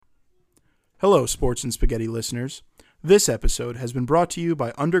Hello, Sports and Spaghetti listeners. This episode has been brought to you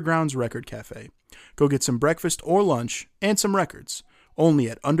by Underground's Record Cafe. Go get some breakfast or lunch and some records, only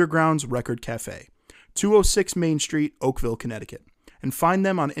at Underground's Record Cafe, 206 Main Street, Oakville, Connecticut. And find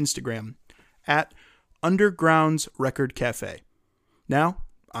them on Instagram at Underground's Record Cafe. Now,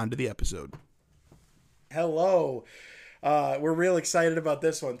 on to the episode. Hello. We're real excited about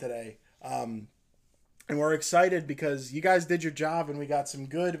this one today. And we're excited because you guys did your job and we got some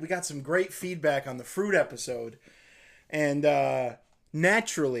great feedback on the fruit episode. And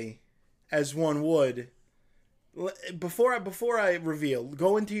naturally, as one would, before I reveal,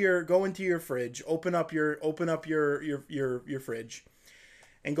 go into your fridge, open up your fridge,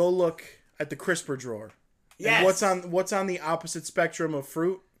 and go look at the crisper drawer. Yes. And what's on the opposite spectrum of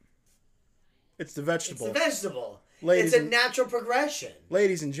fruit? It's the vegetable. It's the vegetable. It's a natural progression.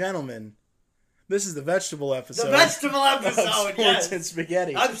 Ladies and gentlemen, this is the vegetable episode. The vegetable episode, Sports yes. and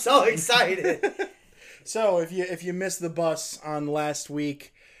Spaghetti. I'm so excited. So if you missed the bus on last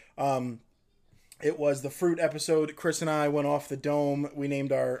week, it was the fruit episode. Chris and I went off the dome. We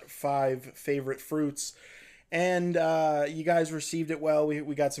named our 5 favorite fruits. And you guys received it well.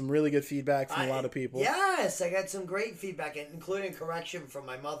 We got some really good feedback from a lot of people. Yes, I got some great feedback, including correction from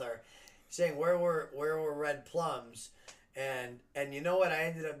my mother, saying where were red plums. And you know what I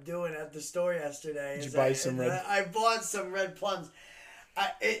ended up doing at the store yesterday? Did you buy some red? I bought some red plums.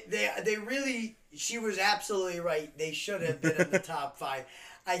 They really, she was absolutely right. They should have been in the top 5.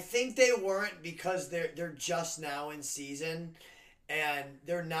 I think they weren't because they're just now in season, and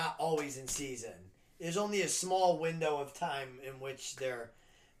they're not always in season. There's only a small window of time in which they're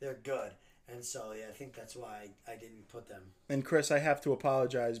good. And so, yeah, I think that's why I didn't put them. And Chris, I have to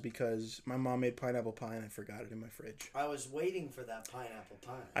apologize because my mom made pineapple pie and I forgot it in my fridge. I was waiting for that pineapple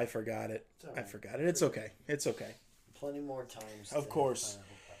pie. I forgot it. Right. I forgot it. It's okay. It's okay. Plenty more times. Of course.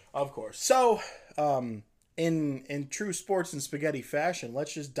 Of course. So, in true sports and spaghetti fashion,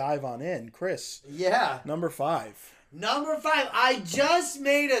 let's just dive on in. Chris. Yeah. Number 5. Number 5. I just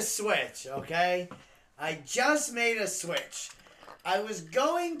made a switch, okay? I just made a switch. I was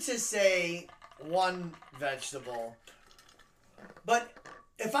going to say one vegetable, but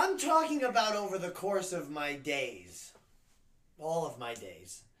if I'm talking about over the course of my days, all of my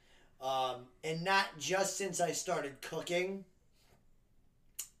days, and not just since I started cooking,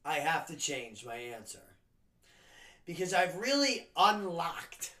 I have to change my answer. Because I've really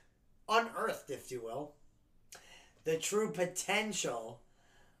unearthed, if you will, the true potential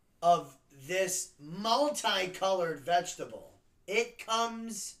of this multicolored vegetable. It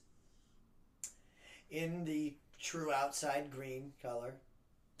comes in the true outside green color.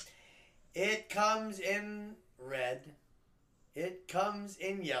 It comes in red. It comes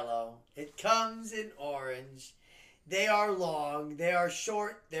in yellow. It comes in orange. They are long. They are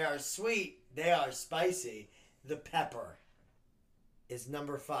short. They are sweet. They are spicy. The pepper is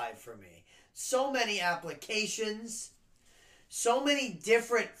number 5 for me. So many applications. So many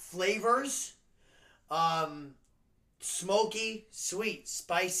different flavors. Smoky, sweet,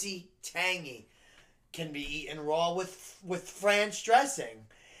 spicy, tangy. Can be eaten raw with French dressing.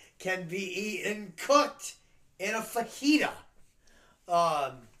 Can be eaten cooked in a fajita.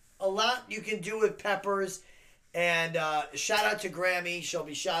 A lot you can do with peppers. And shout out to Grammy. She'll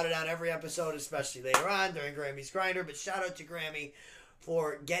be shouted out every episode, especially later on during Grammy's Grinder. But shout out to Grammy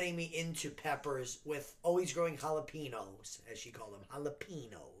for getting me into peppers with always growing jalapenos, as she called them,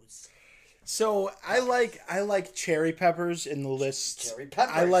 jalapenos. So I like cherry peppers in the list. Cherry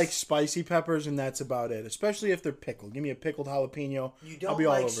peppers. I like spicy peppers, and that's about it. Especially if they're pickled. Give me a pickled jalapeno. You don't I'll be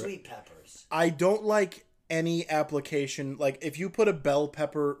all like over sweet it. peppers. I don't like any application. Like if you put a bell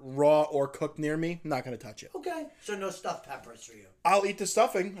pepper raw or cooked near me, I'm not gonna touch it. Okay, so no stuffed peppers for you. I'll eat the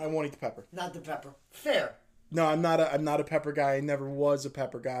stuffing. I won't eat the pepper. Not the pepper. Fair. No, I'm not a pepper guy. I never was a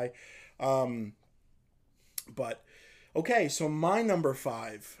pepper guy. But okay, so my number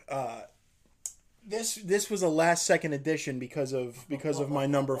 5. This was a last second addition because of my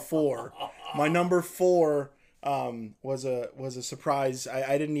number 4. My number 4 was a surprise.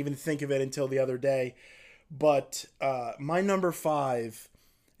 I didn't even think of it until the other day. But my number 5,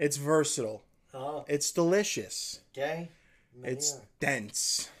 it's versatile. Oh. It's delicious. Okay. It's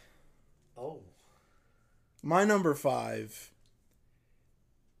dense. Oh. My number 5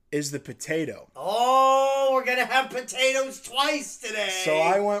 is the potato. Oh, we're going to have potatoes twice today. So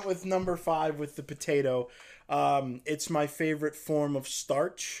I went with number 5 with the potato. It's my favorite form of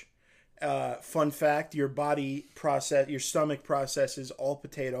starch. Fun fact, your stomach processes all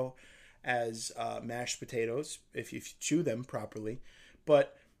potato as mashed potatoes if you chew them properly.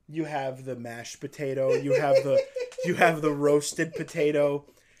 But you have the mashed potato, you have the roasted potato.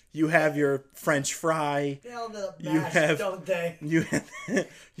 You have your French fry. They all the mash, don't they?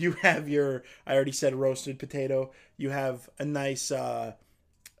 You have your, I already said roasted potato. You have a nice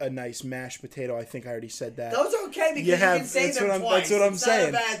mashed potato. I think I already said that. Those are okay because you can say them twice. That's what I'm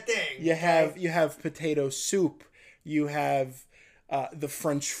saying. It's not a bad thing. You have potato soup. You have the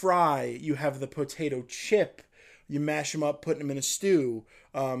French fry. You have the potato chip. You mash them up, put them in a stew.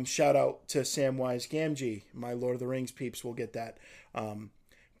 Shout out to Samwise Gamgee. My Lord of the Rings peeps will get that.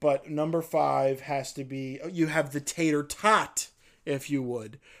 But number 5 has to be, you have the tater tot, if you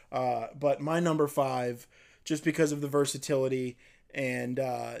would. But my number 5, just because of the versatility and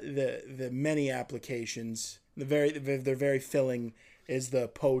the many applications, they're very filling, is the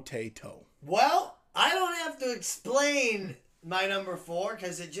potato. Well, I don't have to explain my number 4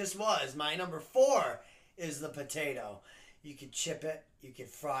 because it just was. My number 4 is the potato. You could chip it, you could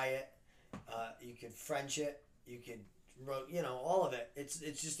fry it, you could French it, you could, all of it. It's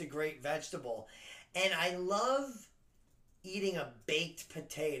just a great vegetable. And I love eating a baked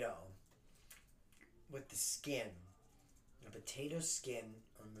potato with the skin. A potato skin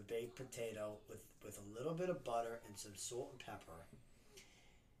or a baked potato with a little bit of butter and some salt and pepper.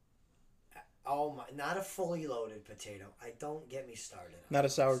 Oh my, not a fully loaded potato. Don't get me started. Not a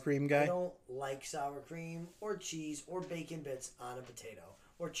sour cream guy? I don't like sour cream or cheese or bacon bits on a potato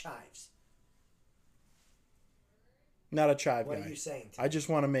or chives. Not a chive guy. What are you saying? I just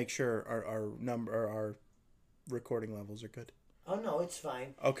want to make sure our recording levels are good. Oh no, it's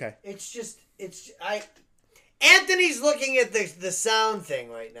fine. Okay. Anthony's looking at the sound thing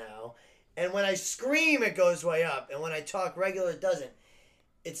right now, and when I scream, it goes way up, and when I talk regular, it doesn't.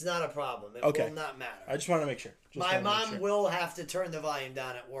 It's not a problem. It will not matter. I just want to make sure. My mom will have to turn the volume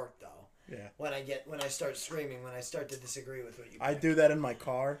down at work, though. Yeah. When I start screaming, when I start to disagree with what you pick. I do that in my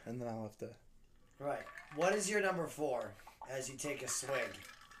car, and then I'll have to... Right. What is your number 4 as you take a swig?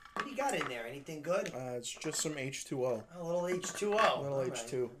 What do you got in there? Anything good? It's just some H2O. A little H2O. A little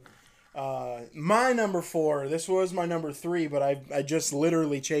H2. My number 4, this was my number 3, but I just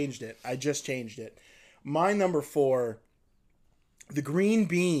literally changed it. I just changed it. My number 4, the green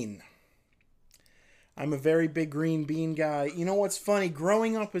bean. I'm a very big green bean guy. You know what's funny?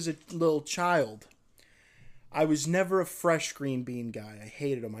 Growing up as a little child, I was never a fresh green bean guy. I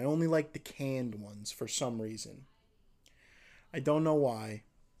hated them. I only liked the canned ones for some reason. I don't know why.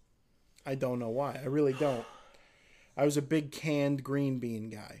 I really don't. I was a big canned green bean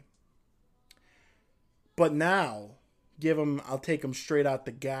guy. But now, I'll take them straight out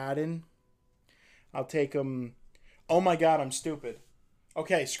the garden. I'll take them... Oh my God, I'm stupid.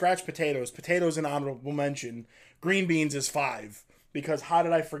 Okay, scratch potatoes. Potatoes an honorable mention. Green beans is 5. Because how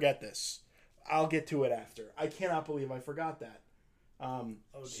did I forget this? I'll get to it after. I cannot believe I forgot that. Oh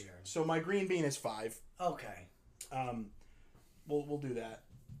dear. So my green bean is 5. Okay. We'll do that.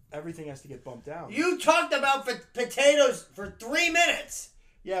 Everything has to get bumped down. You talked about potatoes for 3 minutes.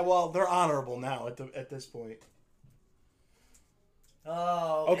 Yeah, well, they're honorable now at this point.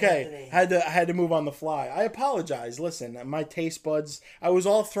 Oh, okay. I had to move on the fly. I apologize. Listen, my taste buds. I was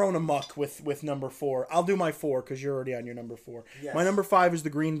all thrown amok with number 4. I'll do my 4 because you're already on your number 4. Yes. My number 5 is the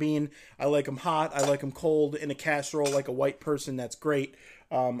green bean. I like them hot. I like them cold in a casserole like a white person. That's great.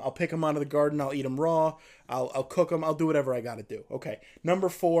 I'll pick them out of the garden. I'll eat them raw. I'll cook them. I'll do whatever I got to do. Okay. Number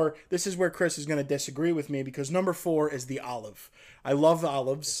 4. This is where Chris is going to disagree with me because number 4 is the olive. I love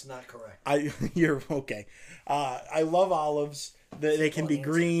olives. It's not correct. You're okay. I love olives. They can be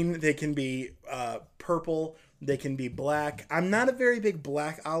green. They can be purple. They can be black. I'm not a very big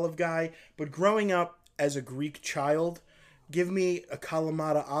black olive guy, but growing up as a Greek child, give me a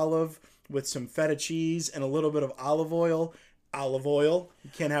Kalamata olive with some feta cheese and a little bit of olive oil. Olive oil. You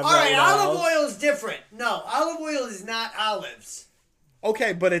can't have that. All right, olive oil is different. No, olive oil is not olives.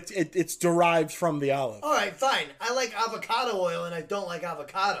 Okay, but it's derived from the olive. All right, fine. I like avocado oil, and I don't like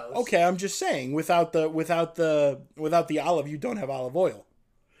avocados. Okay, I'm just saying, without the olive, you don't have olive oil.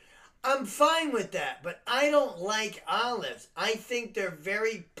 I'm fine with that, but I don't like olives. I think they're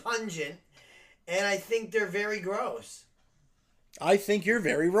very pungent, and I think they're very gross. I think you're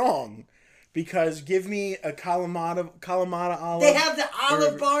very wrong, because give me a Kalamata olive. They have the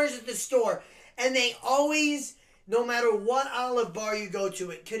olive bars at the store, and they always. No matter what olive bar you go to,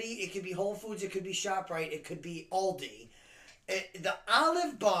 it could be Whole Foods, it could be ShopRite, it could be Aldi. The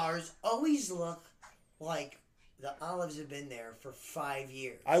olive bars always look like the olives have been there for 5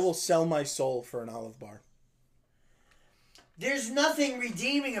 years. I will sell my soul for an olive bar. There's nothing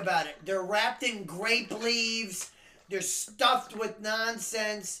redeeming about it. They're wrapped in grape leaves. They're stuffed with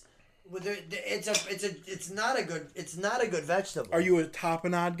nonsense. It's not a good vegetable. Are you a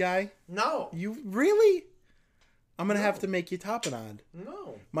tapenade guy? No. You really? I'm gonna have to make you tapenade.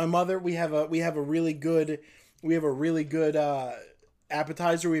 No. My mother, we have a really good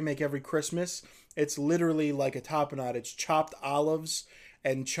appetizer we make every Christmas. It's literally like a tapenade. It's chopped olives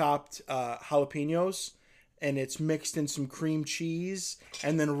and chopped jalapenos, and it's mixed in some cream cheese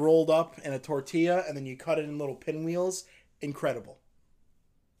and then rolled up in a tortilla, and then you cut it in little pinwheels. Incredible.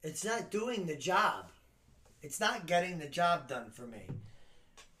 It's not doing the job. It's not getting the job done for me.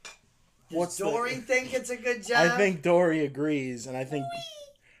 Does Dory think it's a good job? I think Dory agrees, and I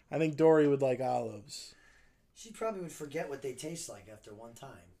think Dory would like olives. She probably would forget what they taste like after one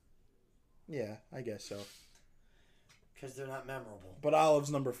time. Yeah, I guess so. Because they're not memorable. But olives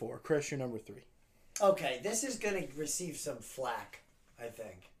number 4. Chris, you're number 3. Okay, this is going to receive some flack, I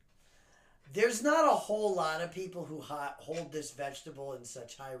think. There's not a whole lot of people who hold this vegetable in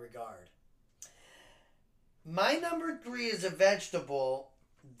such high regard. My number 3 is a vegetable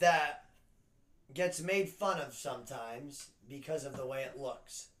that gets made fun of sometimes because of the way it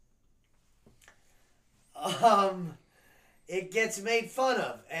looks. It gets made fun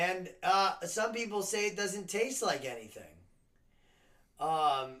of, and some people say it doesn't taste like anything.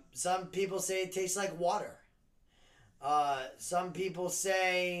 Some people say it tastes like water. Some people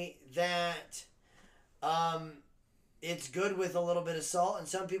say that it's good with a little bit of salt, and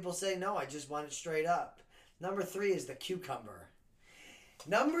some people say, no, I just want it straight up. Number 3 is the cucumber.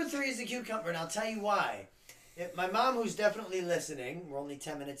 Number 3 is the cucumber, and I'll tell you why. My mom, who's definitely listening, we're only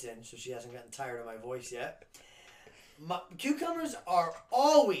 10 minutes in, so she hasn't gotten tired of my voice yet. Cucumbers are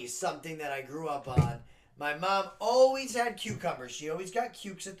always something that I grew up on. My mom always had cucumbers. She always got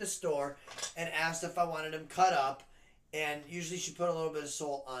cukes at the store and asked if I wanted them cut up. And usually she put a little bit of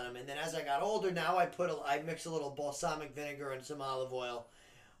salt on them. And then as I got older, now I mix a little balsamic vinegar and some olive oil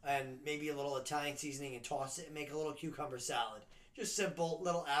and maybe a little Italian seasoning and toss it and make a little cucumber salad. Just simple,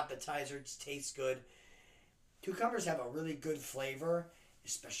 little appetizer. It just tastes good. Cucumbers have a really good flavor,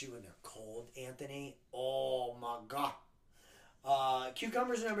 especially when they're cold, Anthony. Oh, my God.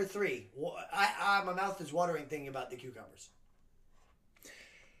 Cucumbers are number 3. My mouth is watering thinking about the cucumbers.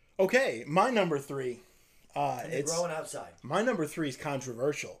 Okay, my number 3. It's growing outside. My number 3 is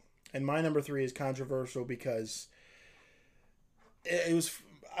controversial. And my number 3 is controversial because it was...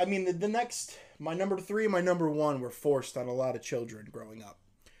 I mean, my number 3 and my number 1 were forced on a lot of children growing up.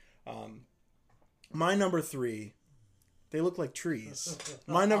 My number 3, they look like trees.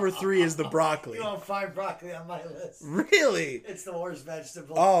 My number 3 is the broccoli. You don't find broccoli on my list. Really? It's the worst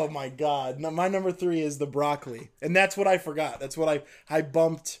vegetable. Oh my God. No, my number 3 is the broccoli. And that's what I forgot. That's what I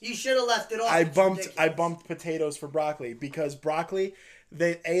bumped. You should have left it off. I bumped potatoes for broccoli because broccoli,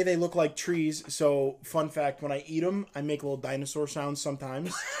 they look like trees. So fun fact, when I eat them, I make little dinosaur sounds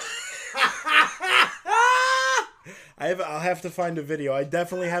sometimes. I'll have to find a video. I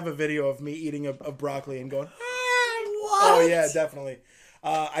definitely have a video of me eating a broccoli and going, what? Oh yeah, definitely.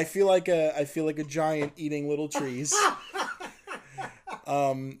 I feel like a giant eating little trees.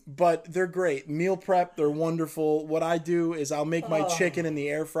 But they're great. Meal prep, they're wonderful. What I do is I'll make my chicken in the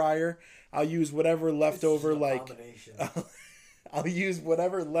air fryer. I'll use whatever leftover I'll use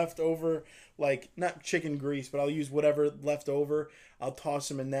whatever leftover, like not chicken grease, but I'll use whatever leftover. I'll toss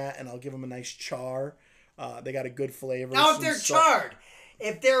them in that, and I'll give them a nice char. They got a good flavor. Now, if they're charred,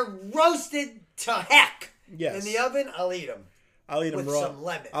 if they're roasted to heck in the oven, I'll eat them. I'll eat them raw. With some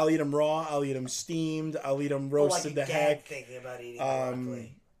lemon. I'll eat them raw. I'll eat them steamed. I'll eat them roasted to heck. Thinking about eating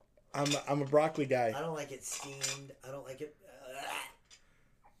broccoli. I'm a broccoli guy. I don't like it steamed. I don't like it.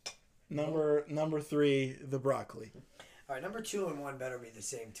 Number 3, the broccoli. All right, number 2 and 1 better be the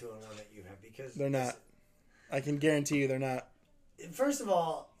same 2 and 1 that you have because they're not. I can guarantee you they're not. First of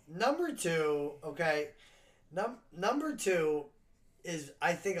all, number 2, okay. Number 2 is,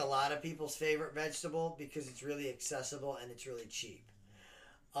 I think, a lot of people's favorite vegetable because it's really accessible and it's really cheap.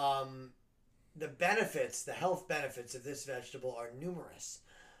 The health benefits of this vegetable are numerous.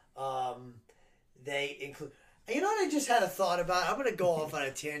 They include... You know what I just had a thought about? I'm going to go off on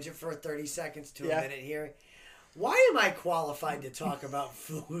a tangent for 30 seconds to a minute here. Why am I qualified to talk about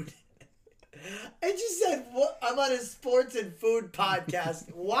food? I just said I'm on a sports and food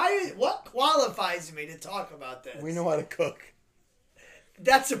podcast. What qualifies me to talk about this? We know how to cook.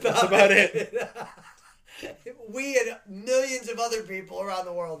 That's about it. We and millions of other people around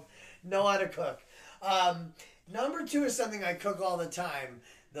the world know how to cook. Number 2 is something I cook all the time.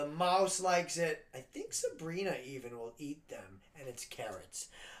 The mouse likes it. I think Sabrina even will eat them, and it's carrots.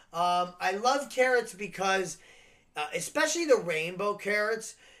 I love carrots because, especially the rainbow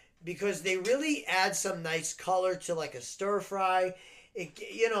carrots, because they really add some nice color to like a stir fry.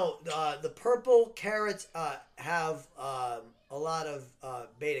 The purple carrots have a lot of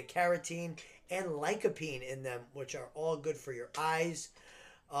beta carotene and lycopene in them, which are all good for your eyes.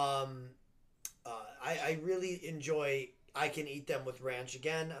 I really enjoy. I can eat them with ranch.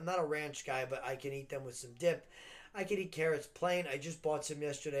 Again, I'm not a ranch guy, but I can eat them with some dip. I can eat carrots plain. I just bought some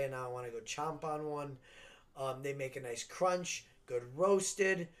yesterday, and now I want to go chomp on one. They make a nice crunch, good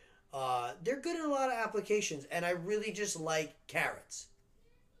roasted. They're good in a lot of applications, and I really just like carrots.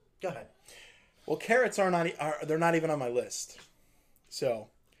 Go ahead. Well, carrots they're not even on my list. So,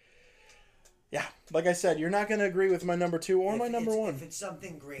 yeah, like I said, you're not going to agree with my number 2 or my number 1. If it's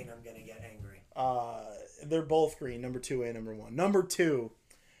something green, I'm going to get angry. They're both green, number 2 and number 1. Number 2,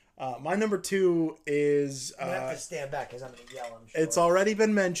 my number 2 is... I'm going to have to stand back because I'm going to yell, I'm sure. It's already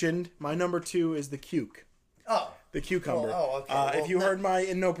been mentioned. My number 2 is the cuke. Oh. The cucumber. Okay. If you heard my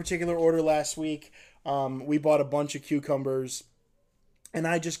in no particular order last week, we bought a bunch of cucumbers, and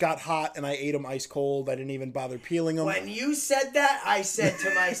I just got hot and I ate them ice cold. I didn't even bother peeling them. When you said that, I said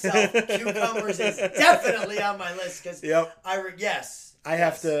to myself, cucumbers is definitely on my list because yes. I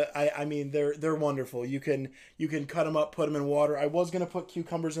have to. I mean, they're wonderful. You can cut them up, put them in water. I was gonna put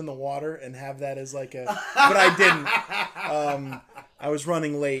cucumbers in the water and have that as like a, but I didn't. I was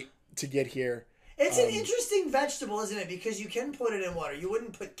running late to get here. It's an interesting vegetable, isn't it? Because you can put it in water. You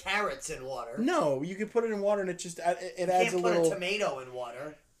wouldn't put carrots in water. No, you can put it in water, and it just adds a little. You can't put a tomato in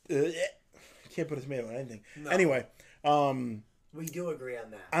water. You can't put a tomato in anything. No. Anyway, we do agree on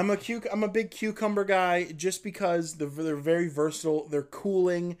that. I'm a big cucumber guy, just because they're very versatile. They're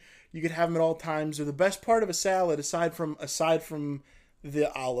cooling. You could have them at all times. They're the best part of a salad, aside from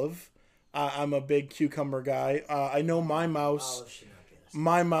the olive. I'm a big cucumber guy. I know my mouse.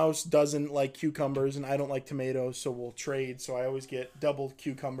 My mouse doesn't like cucumbers, and I don't like tomatoes, so we'll trade. So I always get double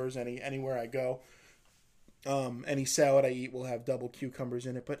cucumbers anywhere I go. Any salad I eat will have double cucumbers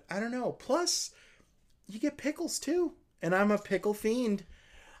in it. But I don't know. Plus, you get pickles too, and I'm a pickle fiend.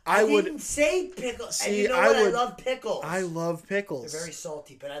 I didn't say pickles. See, and you know what? I love pickles. I love pickles. They're very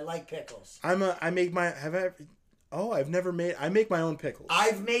salty, but I like pickles. I make my own pickles.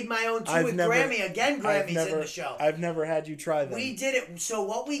 I've made my own too with Grammy. Again, Grammy's in the show. I've never had you try them. We did it. So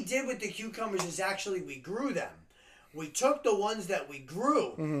what we did with the cucumbers is actually we grew them. We took the ones that we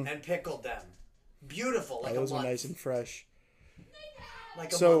grew and pickled them. Beautiful, like those a month. are nice and fresh.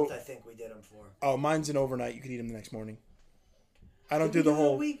 Like a month, I think we did them for. Oh, mine's an overnight. You could eat them the next morning. I don't do the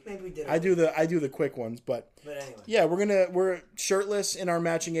whole week. Maybe we did. I do the quick ones, but anyway. Yeah, we're shirtless in our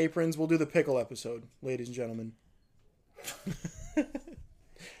matching aprons. We'll do the pickle episode, ladies and gentlemen.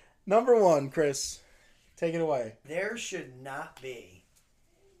 Number 1, Chris, take it away. There should not be.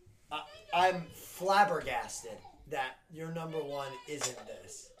 I'm flabbergasted that your number 1 isn't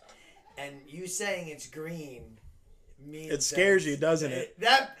this, and you saying it's green means it scares you, doesn't it?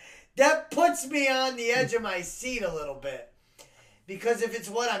 That puts me on the edge of my seat a little bit, because if it's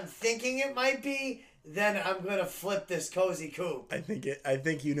what I'm thinking it might be, then I'm gonna flip this cozy coop. I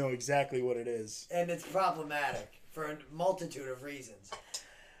think you know exactly what it is, and it's problematic for a multitude of reasons.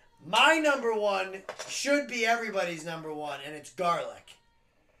 My number 1 should be everybody's number 1, and it's garlic.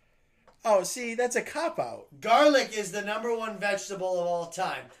 Oh, see, that's a cop-out. Garlic is the number 1 vegetable of all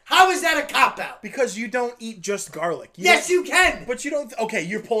time. How is that a cop-out? Because you don't eat just garlic. Yes, you can! But you don't... Okay,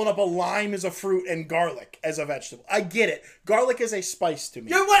 you're pulling up a lime as a fruit and garlic as a vegetable. I get it. Garlic is a spice to me.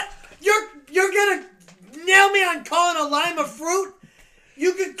 You're what? You're gonna nail me on calling a lime a fruit?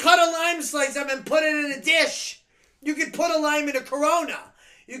 You could cut a lime slice up and put it in a dish. You could put a lime in a Corona.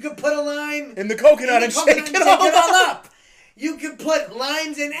 You could put a lime... in the coconut and shake it all up. You could put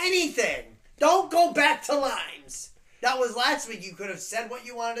limes in anything. Don't go back to limes. That was last week. You could have said what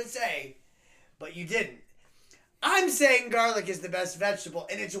you wanted to say, but you didn't. I'm saying garlic is the best vegetable,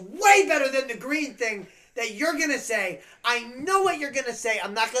 and it's way better than the green thing that you're going to say. I know what you're going to say.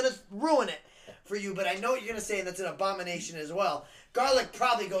 I'm not going to ruin it for you, but I know what you're going to say, and that's an abomination as well. Garlic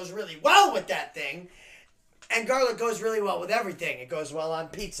probably goes really well with that thing, and garlic goes really well with everything. It goes well on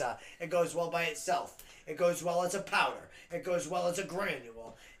pizza. It goes well by itself. It goes well as a powder. It goes well as a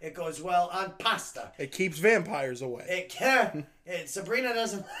granule. It goes well on pasta. It keeps vampires away. It can. Sabrina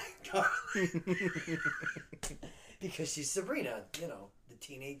doesn't like garlic. Because she's Sabrina,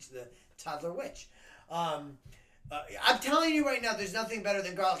 the toddler witch. I'm telling you right now, there's nothing better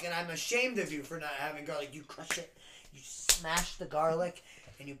than garlic, and I'm ashamed of you for not having garlic. You crush it, you smash the garlic,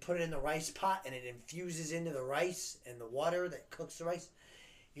 and you put it in the rice pot, and it infuses into the rice and the water that cooks the rice.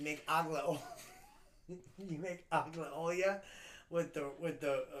 You make agla. You make agla olea with the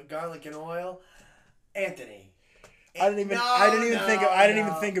garlic and oil. Anthony, I didn't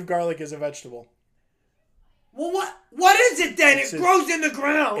even think of garlic as a vegetable. Well, what is it then? It grows in the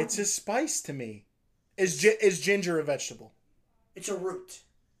ground. It's a spice to me. Is ginger a vegetable? It's a root.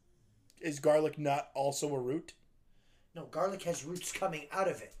 Is garlic not also a root? No, garlic has roots coming out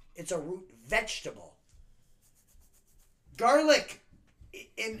of it. It's a root vegetable. Garlic,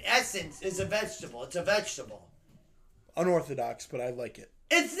 in essence, is a vegetable. It's a vegetable. Unorthodox, but I like it.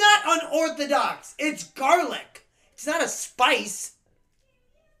 It's not unorthodox. It's garlic. It's not a spice.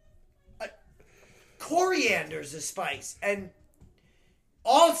 Coriander's a spice. And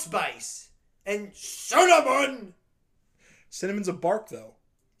allspice. And cinnamon. Cinnamon's a bark, though.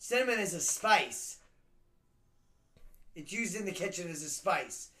 Cinnamon is a spice. It's used in the kitchen as a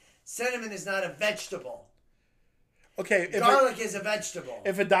spice. Cinnamon is not a vegetable. Okay. Garlic is a vegetable.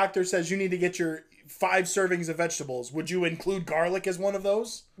 If a doctor says you need to get your 5 servings of vegetables, would you include garlic as one of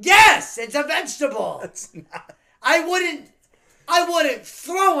those? Yes, it's a vegetable. That's not. I wouldn't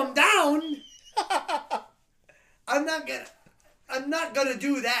throw them down. I'm not gonna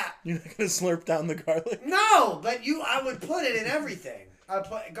do that. You're not gonna slurp down the garlic? No, but I would put it in everything.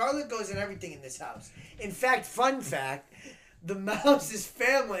 Garlic goes in everything in this house. In fact, fun fact, the Mouse's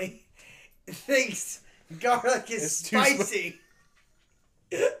family thinks garlic is spicy.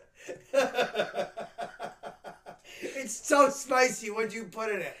 It's so spicy. What'd you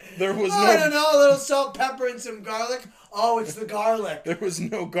put in it? I don't know, a little salt, pepper, and some garlic. Oh, it's the garlic. There was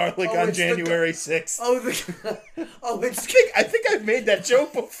no garlic on January 6th. I think I've made that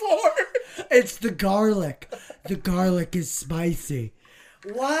joke before. It's the garlic. The garlic is spicy.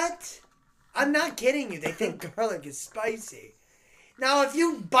 What? I'm not kidding you. They think garlic is spicy. Now, if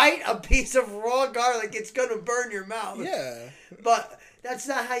you bite a piece of raw garlic, it's going to burn your mouth. Yeah. But that's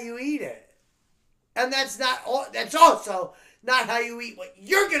not how you eat it. And that's also not how you eat what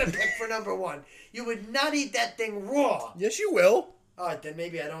you're going to pick for number 1. You would not eat that thing raw. Yes, you will. All right, then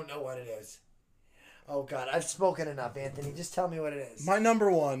maybe I don't know what it is. Oh, God. I've spoken enough, Anthony. Just tell me what it is. My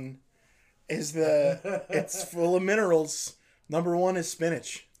number 1 is it's full of minerals. Number 1 is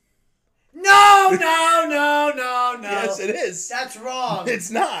spinach. No. Yes, it is. That's wrong.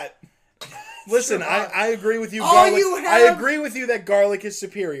 It's not. Listen, I agree with you. I agree with you that garlic is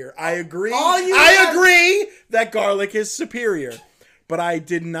superior. I agree. I agree that garlic is superior. But I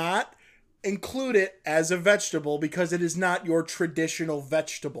did not include it as a vegetable because it is not your traditional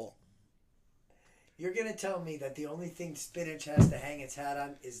vegetable. You're going to tell me that the only thing spinach has to hang its hat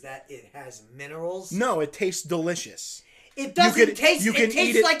on is that it has minerals? No, it tastes delicious. It doesn't taste. It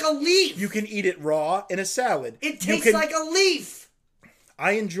tastes like a leaf. You can eat it raw in a salad. It tastes like a leaf.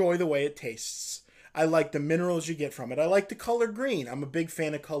 I enjoy the way it tastes. I like the minerals you get from it. I like the color green. I'm a big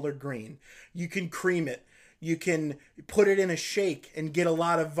fan of color green. You can cream it. You can put it in a shake and get a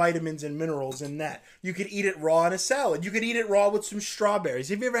lot of vitamins and minerals in that. You could eat it raw in a salad. You could eat it raw with some strawberries.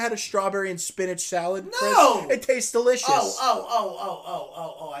 Have you ever had a strawberry and spinach salad, Chris? No! It tastes delicious.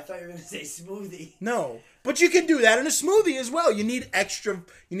 Oh, I thought you were going to say smoothie. No. But you can do that in a smoothie as well. You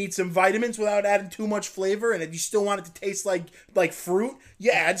need some vitamins without adding too much flavor, and if you still want it to taste like fruit, you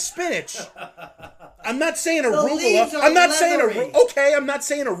add spinach. I'm not saying arugula. I'm not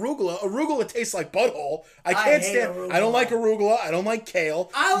saying arugula. Arugula tastes like butthole. I can't stand. Arugula. I don't like arugula. I don't like kale.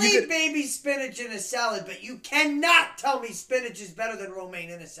 I'll eat baby spinach in a salad, but you cannot tell me spinach is better than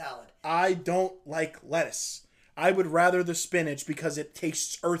romaine in a salad. I don't like lettuce. I would rather the spinach because it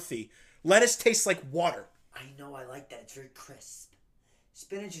tastes earthy. Lettuce tastes like water. I know, I like that. It's very crisp.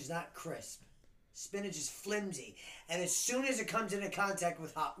 Spinach is not crisp. Spinach is flimsy. And as soon as it comes into contact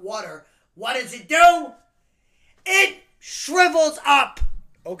with hot water, what does it do? It shrivels up.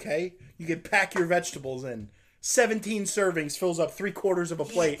 Okay, you can pack your vegetables in. 17 servings fills up 3/4 of a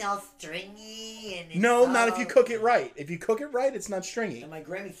plate. It's all stringy. And no, not if you cook it right. If you cook it right, it's not stringy. And my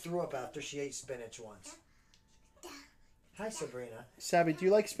Grammy threw up after she ate spinach once. Hi, Sabrina. Sabby, do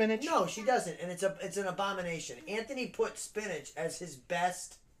you like spinach? No, she doesn't, and it's an abomination. Anthony put spinach as his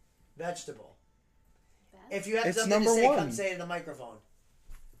best vegetable. If you have something to say, come say it in the microphone.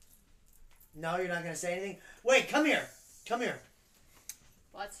 No, you're not going to say anything? Wait, come here. Come here.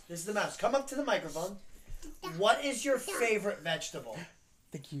 What? This is the mouse. Come up to the microphone. What is your favorite vegetable?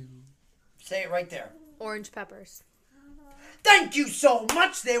 Thank you. Say it right there. Orange peppers. Thank you so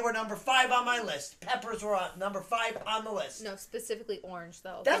much. They were number 5 on my list. Peppers were number 5 on the list. No, specifically orange,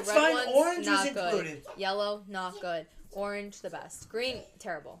 though. That's the red fine. Ones, Orange not is included. Good. Yellow, not good. Orange, the best. Green,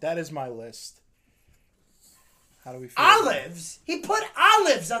 terrible. That is my list. How do we feel? Olives? He put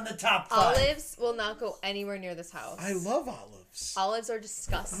olives on the top 5. Olives will not go anywhere near this house. I love olives. Olives are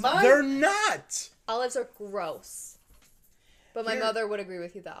disgusting. They're not. Olives are gross. But my mother would agree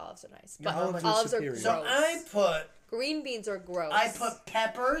with you that olives are nice. But olives are gross. So I put... Green beans are gross. I put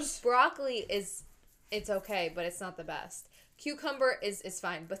peppers. Broccoli it's okay, but it's not the best. Cucumber is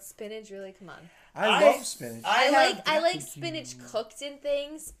fine, but spinach, really, come on. I love spinach. I like spinach cooked in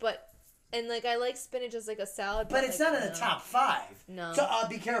things, but And, like, I like spinach as, like, a salad. But it's like, not in the top 5. No. So,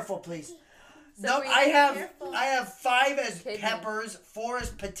 be careful, please. Sabrina, Nope, careful. I have 5 as Kidney. peppers, 4 as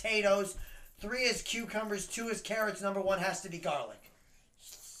potatoes, 3 as cucumbers, 2 as carrots. Number 1 has to be garlic.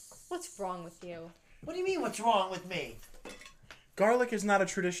 What's wrong with you? What do you mean, what's wrong with me? Garlic is not a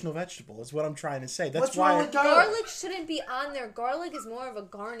traditional vegetable, is what I'm trying to say. That's What's why wrong with garlic? Garlic shouldn't be on there. Garlic is more of a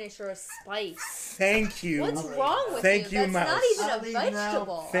garnish or a spice. Thank you. What's wrong with Thank you, That's Mouse. not even I'll a leave now.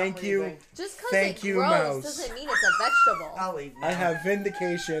 vegetable. Thank you. Just because Thank it you, grows Mouse. doesn't mean it's a vegetable. I'll leave now. I have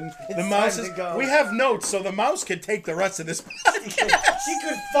vindication. The It's mouse time is. to go. We have notes, so the mouse can take the rest of this podcast. She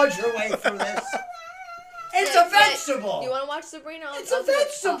could fudge her way through this. It's Yeah, a vegetable. You want to watch Sabrina? It's a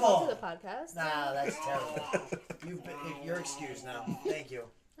vegetable. I'll do the podcast. Nah, that's terrible. You're excused now. Thank you.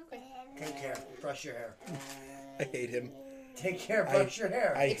 Okay. Take care. Brush your hair. I hate him. Take care. Brush your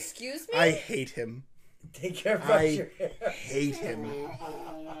hair. Excuse me? I hate him. Take care. Brush I your hair. hate him.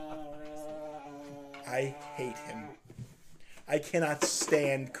 I hate him. I cannot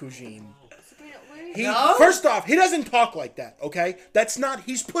stand Cousine. Sabrina, where are you? He No? First off, he doesn't talk like that, okay? That's not,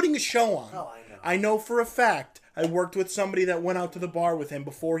 he's putting a show on. Oh, I know. I know for a fact. I worked with somebody that went out to the bar with him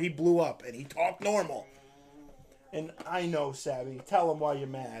before he blew up, and he talked normal. And I know, Sabby, tell him why you're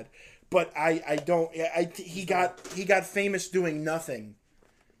mad. But he got famous doing nothing.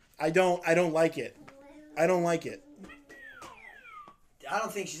 I don't like it. I don't like it. I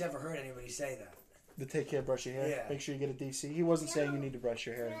don't think she's ever heard anybody say that. The take care, brush your hair. Yeah. Make sure you get a DC. He wasn't saying you need to brush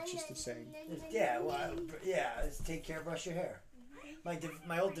your hair. It's just a saying. Yeah, well, it's take care, brush your hair.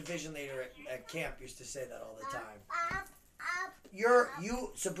 My old division leader at camp used to say that all the time.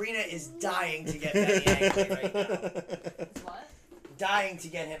 Sabrina is dying to get Benny angry right now. What? Dying to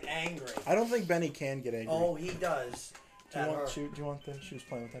get him angry. I don't think Benny can get angry. Oh, he does. Do you want the? She was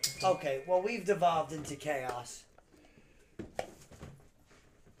playing with that thing. Okay, well, we've devolved into chaos.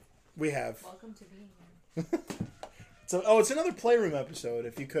 We have. Welcome to being here. It's another Playroom episode,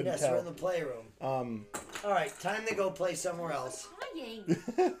 if you couldn't Yes, tell. we're in the playroom. All right, time to go play somewhere else. Crying.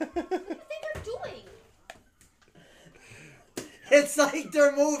 What do you think they're doing? It's like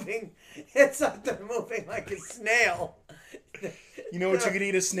they're moving. It's like they're moving like a snail. You know what you could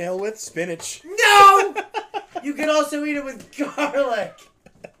eat a snail with? Spinach. No! You can also eat it with garlic.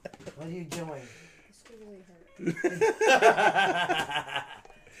 What are you doing? This could really hurt.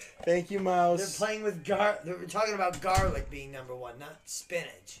 Thank you, Mouse. They're playing with We're talking about garlic being number 1, not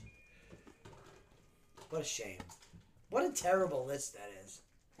spinach. What a shame. What a terrible list that is.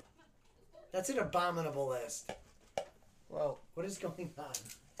 That's an abominable list. Well, What is going on?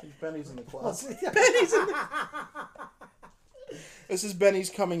 Benny's in the closet. Benny's in the... This is Benny's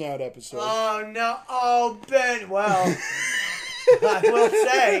coming out episode. Oh, no. Oh, Ben. Well, I will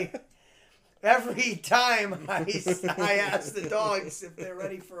say, every time I ask the dogs if they're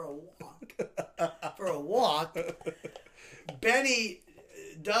ready for a walk, Benny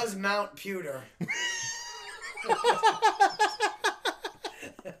does mount pewter.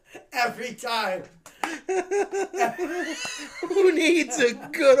 Every time. Who needs a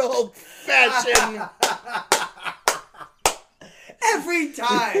good old fashioned? Every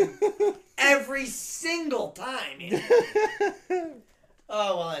time. Every single time.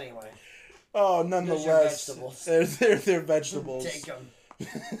 Oh, well, anyway. Oh, There's your nonetheless, vegetables. they're vegetables. Take them.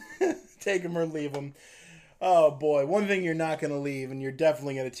 Take them or leave them. Oh boy, one thing you're not going to leave, and you're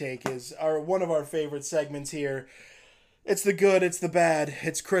definitely going to take, is one of our favorite segments here. It's the good, it's the bad,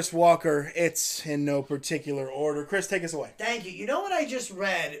 it's Chris Walker. It's in no particular order. Chris, take us away. Thank you. You know what I just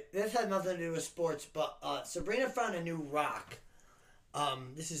read? This had nothing to do with sports, but Sabrina found a new rock.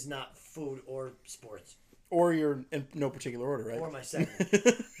 This is not food or sports. Or you're in no particular order, right? Or my segment.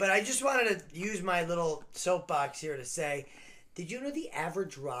 But I just wanted to use my little soapbox here to say, did you know the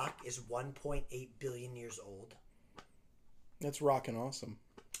average rock is 1.8 billion years old? That's rockin' awesome.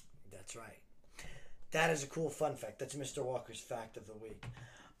 That's right. That is a cool fun fact. That's Mr. Walker's fact of the week.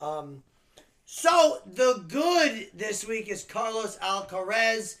 So, the good this week is Carlos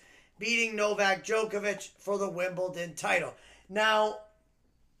Alcaraz beating Novak Djokovic for the Wimbledon title. Now,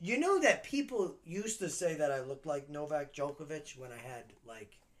 you know that people used to say that I looked like Novak Djokovic when I had,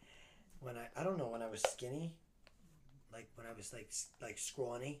 when I was skinny. Like, when I was, like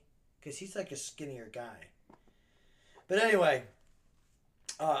scrawny. Because he's, like, a skinnier guy. But anyway,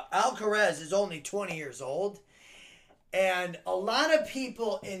 Alcaraz is only 20 years old. And a lot of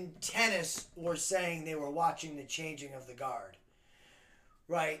people in tennis were saying they were watching the changing of the guard.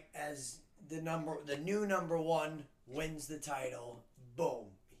 Right? As the new number 1 wins the title. Boom.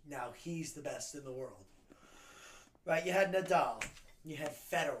 Now he's the best in the world. Right? You had Nadal. You had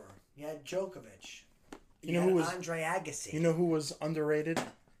Federer. You had Djokovic. You know who was Andre Agassi. You know who was underrated?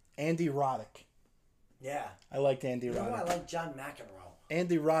 Andy Roddick. Yeah. I liked Andy You know Roddick. who I like? John McEnroe.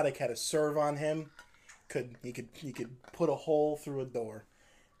 Andy Roddick had a serve on him. He could put a hole through a door.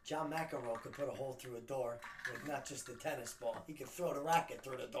 John McEnroe could put a hole through a door with not just a tennis ball. He could throw the racket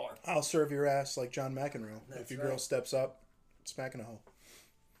through the door. I'll serve your ass like John McEnroe. That's if your right. girl steps up, smacking a hole.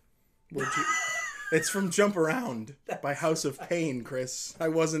 It's from Jump Around by House of Pain, Chris.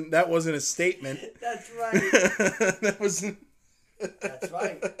 That wasn't a statement. That's right. That wasn't. That's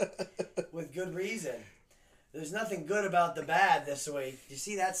right. With good reason. There's nothing good about the bad this week. You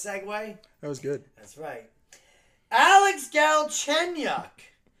see that segue? That was good. That's right. Alex Galchenyuk.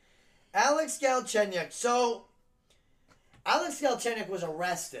 So, Alex Galchenyuk was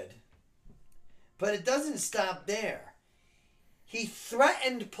arrested. But it doesn't stop there. He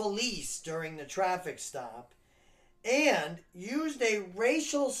threatened police during the traffic stop and used a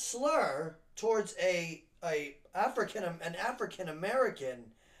racial slur towards an African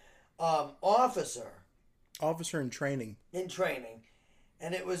American officer. Officer in training.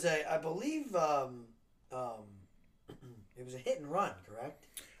 And it was I believe it was a hit and run, correct?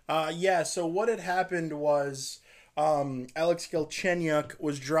 Yeah, so what had happened was Alex Galchenyuk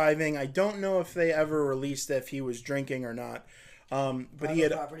was driving. I don't know if they ever released if he was drinking or not. But he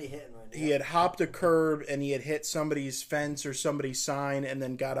had property hit and run. Yeah. He had hopped a curb and he had hit somebody's fence or somebody's sign and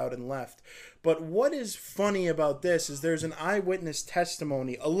then got out and left. But what is funny about this is there's an eyewitness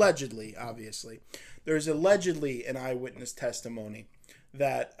testimony, allegedly, obviously. There's allegedly an eyewitness testimony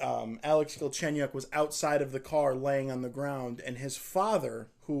that Alex Galchenyuk was outside of the car laying on the ground, and his father,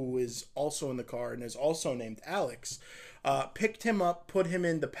 who is also in the car and is also named Alex, picked him up, put him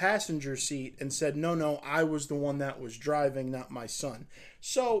in the passenger seat, and said, no, I was the one that was driving, not my son.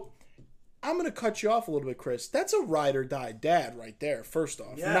 So I'm going to cut you off a little bit, Chris. That's a ride or die dad right there, first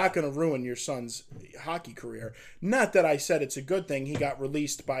off. Yeah. Not going to ruin your son's hockey career. Not that I said it's a good thing. He got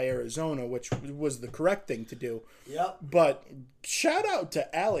released by Arizona, which was the correct thing to do. Yep. But shout out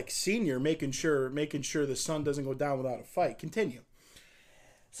to Alex Sr. making sure the son doesn't go down without a fight. Continue.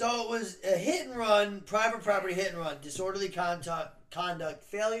 So it was a hit and run, private property hit and run, disorderly conduct,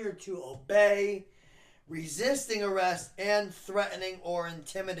 failure to obey, resisting arrest, and threatening or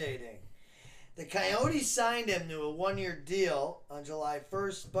intimidating. The Coyotes signed him to a 1-year deal on July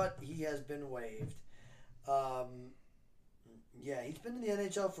 1st, but he has been waived. He's been in the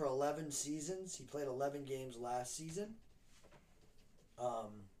NHL for 11 seasons. He played 11 games last season.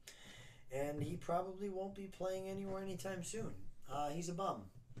 And he probably won't be playing anywhere anytime soon. He's a bum.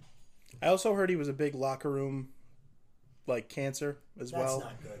 I also heard he was a big locker room, cancer as well.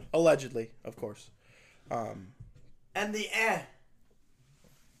 That's not good. Allegedly, of course. And the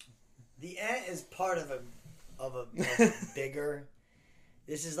is part of a bigger.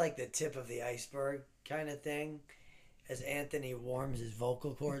 This is like the tip of the iceberg kind of thing. As Anthony warms his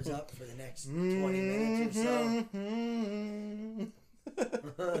vocal cords up for the next 20 minutes or so.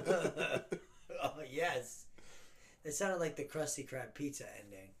 Oh yes, it sounded like the Krusty Krab pizza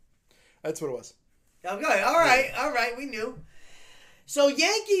ending. That's what it was. Okay, all right, we knew. So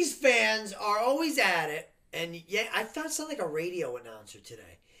Yankees fans are always at it, and I sound like a radio announcer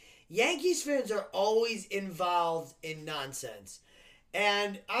today. Yankees fans are always involved in nonsense,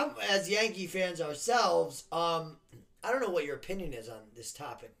 and as Yankee fans ourselves, I don't know what your opinion is on this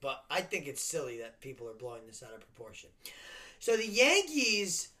topic, but I think it's silly that people are blowing this out of proportion. So the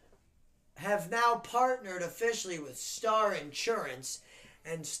Yankees have now partnered officially with Star Insurance,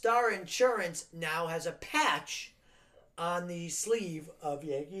 and Star Insurance now has a patch on the sleeve of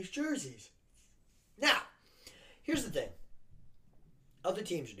Yankees jerseys. Now, here's the thing. Other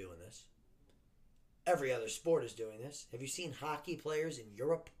teams are doing this. Every other sport is doing this. Have you seen hockey players in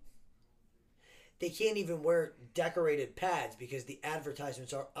Europe? They can't even wear decorated pads because the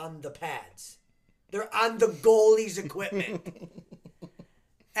advertisements are on the pads. They're on the goalie's equipment.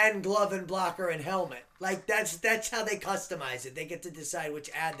 And glove and blocker and helmet. That's how they customize it. They get to decide which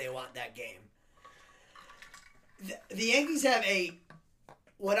ad they want that game. The Yankees have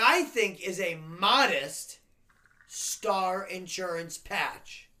what I think is a modest Star Insurance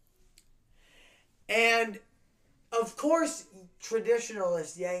patch. And, of course,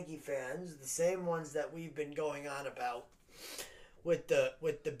 traditionalist Yankee fans, the same ones that we've been going on about with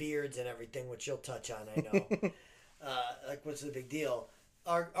the beards and everything, which you'll touch on, I know. What's the big deal?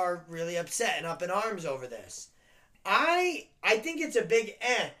 Are really upset and up in arms over this. I think it's a big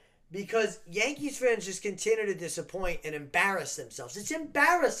because Yankees fans just continue to disappoint and embarrass themselves. It's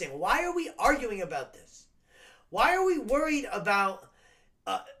embarrassing. Why are we arguing about this? Why are we worried about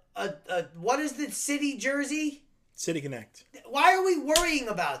what is the city jersey? City Connect. Why are we worrying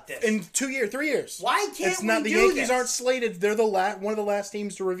about this? In 3 years. Why can't it's not, we the do Yankees this? aren't slated. They're one of the last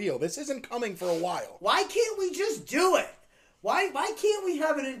teams to reveal. This isn't coming for a while. Why can't we just do it? Why can't we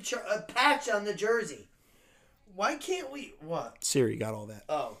have a patch on the jersey? Why can't we... What? Siri got all that.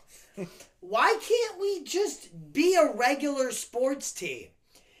 Oh. Why can't we just be a regular sports team?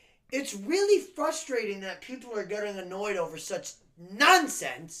 It's really frustrating that people are getting annoyed over such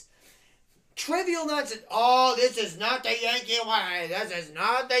nonsense. Trivial nonsense. Oh, this is not the Yankee way. This is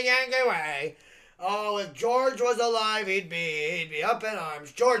not the Yankee way. Oh, if George was alive, he'd be up in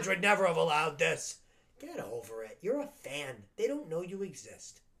arms. George would never have allowed this. Get over it. You're a fan. They don't know you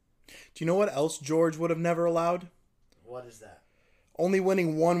exist. Do you know what else George would have never allowed? What is that? Only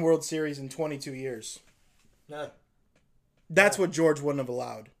winning one World Series in 22 years. No. That's what George wouldn't have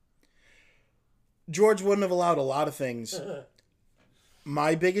allowed. George wouldn't have allowed a lot of things.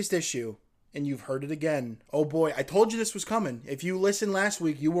 My biggest issue, and you've heard it again. Oh boy, I told you this was coming. If you listened last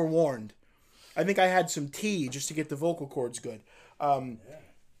week, you were warned. I think I had some tea just to get the vocal cords good.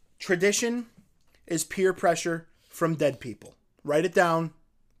 Tradition is peer pressure from dead people. Write it down.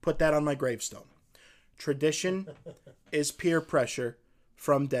 Put that on my gravestone. Tradition is peer pressure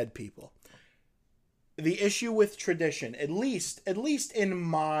from dead people. The issue with tradition, at least in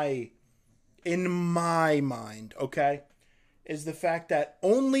my mind, okay, is the fact that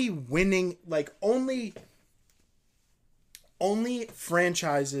only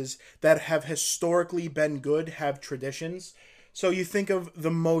franchises that have historically been good have traditions. So you think of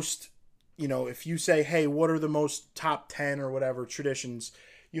the most, if you say, hey, what are the most top 10 or whatever traditions?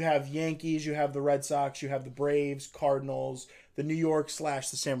 You have Yankees, you have the Red Sox, you have the Braves, Cardinals, the New York / the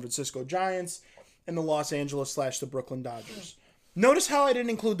San Francisco Giants, and the Los Angeles / the Brooklyn Dodgers. Notice how I didn't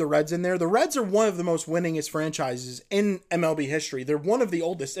include the Reds in there. The Reds are one of the most winningest franchises in MLB history. They're one of the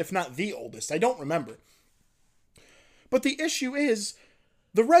oldest, if not the oldest. I don't remember. But the issue is,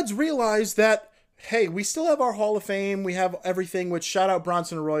 the Reds realize that, hey, we still have our Hall of Fame. We have everything, which shout out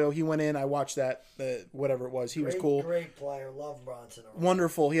Bronson Arroyo. He went in. I watched that, whatever it was. He was cool. Great player. Love Bronson Arroyo.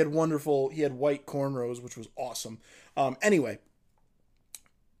 Wonderful. He had white cornrows, which was awesome. Anyway,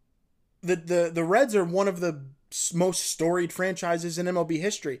 the Reds are one of the most storied franchises in MLB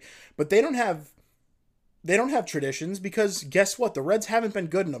history, but they don't have traditions because guess what? The Reds haven't been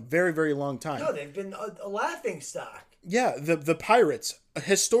good in a very, very long time. No, they've been a laughingstock. Yeah, the Pirates,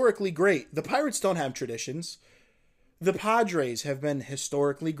 historically great. The Pirates don't have traditions. The Padres have been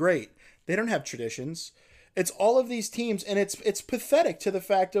historically great. They don't have traditions. It's all of these teams, and it's pathetic to the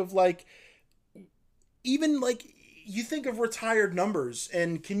fact of even you think of retired numbers,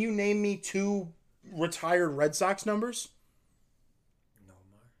 and can you name me 2 retired Red Sox numbers?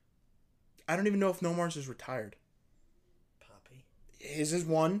 Nomar. I don't even know if Nomar's is retired. Poppy. His is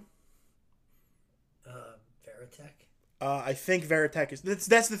 1. Veritek. I think Veritek is.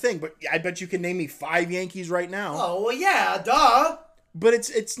 That's the thing, but I bet you can name me 5 Yankees right now. Oh well, yeah, duh. But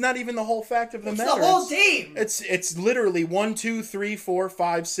it's not even the whole fact of the matter. It's the whole team. It's literally 1, 2, 3, 4,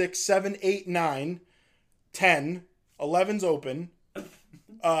 5, 6, 7, 8, 9, 10. 11's open.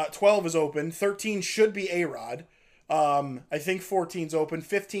 12 is open. 13 should be A-Rod. I think 14's open.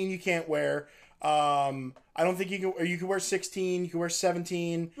 15 you can't wear. I don't think you can wear 16. You can wear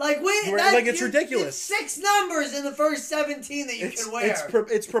 17. It's ridiculous. It's 6 numbers in the first 17 that you can wear.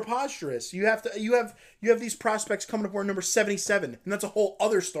 It's preposterous. You have these prospects coming up wearing number 77, and that's a whole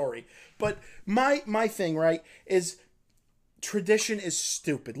other story. But my thing, right, is tradition is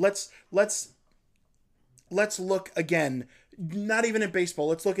stupid. Let's look again. Not even at baseball.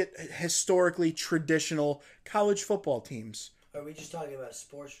 Let's look at historically traditional college football teams. Are we just talking about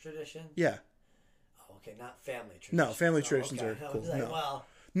sports tradition? Yeah. Oh, okay, not family traditions. No, family traditions are cool.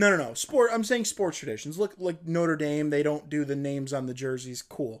 No. I'm saying sports traditions. Look, like Notre Dame, they don't do the names on the jerseys.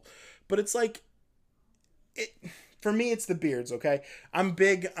 Cool. But it's for me, it's the beards, okay? I'm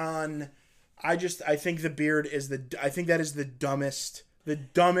big on, I think the beard is that is the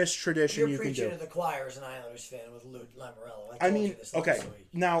dumbest tradition you can do. You're preaching to the choir as an Islanders fan with Lou Lamoriello. Okay.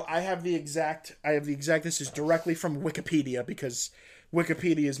 Now I have the exact. This is directly from Wikipedia because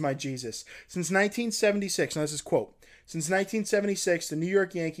Wikipedia is my Jesus. Since 1976, now this is quote. Since 1976, the New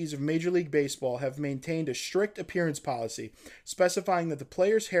York Yankees of Major League Baseball have maintained a strict appearance policy, specifying that the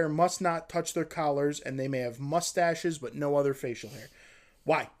players' hair must not touch their collars and they may have mustaches but no other facial hair.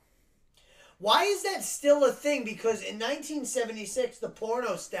 Why? Why is that still a thing? Because in 1976, the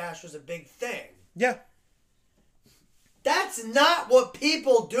porno stash was a big thing. Yeah. That's not what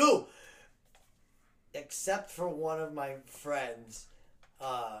people do. Except for one of my friends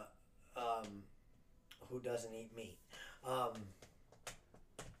who doesn't eat meat and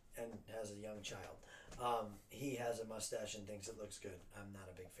has a young child. He has a mustache and thinks it looks good. I'm not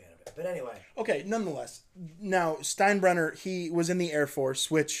a big fan of it. But anyway. Okay, nonetheless. Now, Steinbrenner, he was in the Air Force,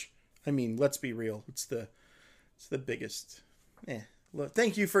 which, I mean, let's be real. It's the biggest. Look,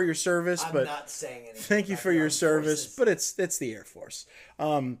 thank you for your service, I'm but not saying anything. Thank you for your service, but it's the Air Force.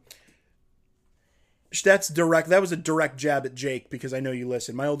 That's direct. That was a direct jab at Jake because I know you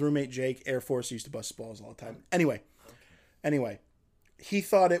listen. My old roommate Jake, Air Force, used to bust balls all the time. Anyway, he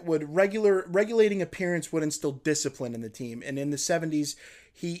thought it would regulating appearance would instill discipline in the team, and in the 70s,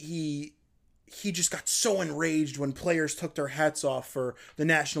 he just got so enraged when players took their hats off for the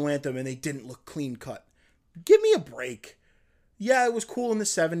national anthem and they didn't look clean cut. Give me a break. Yeah, it was cool in the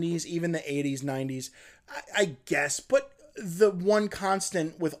 70s, even the 80s, 90s, I guess, but the one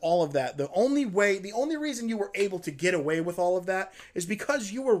constant with all of that, the only reason you were able to get away with all of that is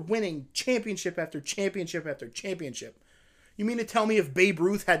because you were winning championship after championship after championship. You mean to tell me if Babe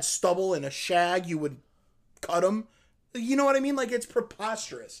Ruth had stubble and a shag, you would cut him? You know what I mean? Like, it's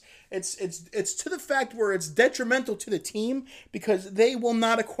preposterous. It's to the fact where it's detrimental to the team because they will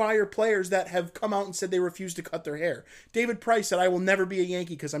not acquire players that have come out and said they refuse to cut their hair. David Price said, I will never be a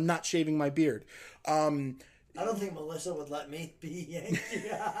Yankee because I'm not shaving my beard. I don't think Melissa would let me be a Yankee.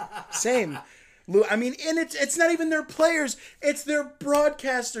 Same. I mean, and it's not even their players. It's their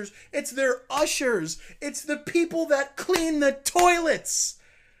broadcasters. It's their ushers. It's the people that clean the toilets.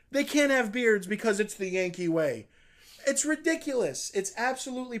 They can't have beards because it's the Yankee way. It's ridiculous. It's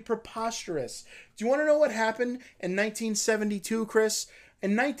absolutely preposterous. Do you want to know what happened in 1972, Chris?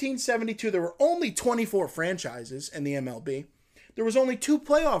 In 1972, there were only 24 franchises in the MLB. There was only 2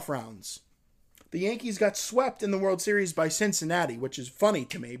 playoff rounds. The Yankees got swept in the World Series by Cincinnati, which is funny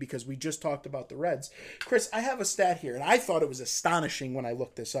to me because we just talked about the Reds. Chris, I have a stat here, and I thought it was astonishing when I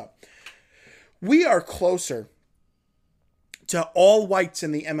looked this up. We are closer to all whites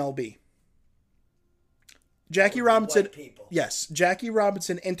in the MLB. Jackie Robinson, yes, Jackie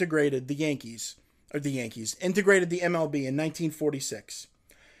Robinson integrated integrated the MLB in 1946.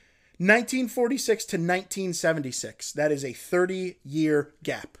 1946 to 1976, that is a 30-year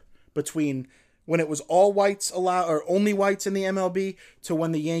gap between when it was all whites or only whites in the MLB to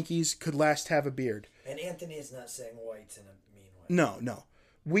when the Yankees could last have a beard. And Anthony is not saying whites in a mean way. No.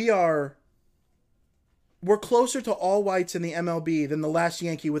 We're closer to all whites in the MLB than the last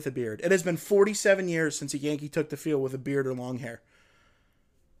Yankee with a beard. It has been 47 years since a Yankee took the field with a beard or long hair.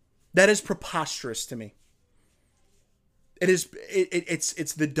 That is preposterous to me. It's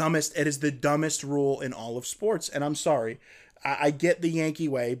the dumbest. It is the dumbest rule in all of sports, and I'm sorry. I get the Yankee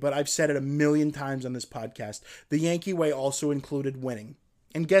way, but I've said it a million times on this podcast. The Yankee way also included winning.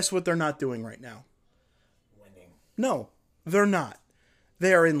 And guess what they're not doing right now? Winning. No, they're not.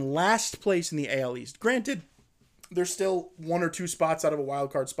 They are in last place in the AL East. Granted, they're still 1 or 2 spots out of a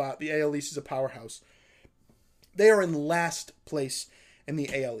wild card spot. The AL East is a powerhouse. They are in last place in the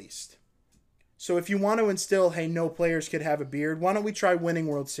AL East. So if you want to instill, hey, no players could have a beard, why don't we try winning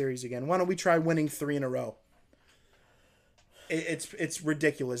World Series again? Why don't we try winning 3 in a row? It's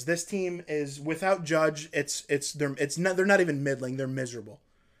ridiculous. This team is without Judge. They're not even middling. They're miserable.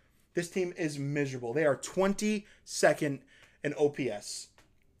 This team is miserable. They are 22nd in OPS.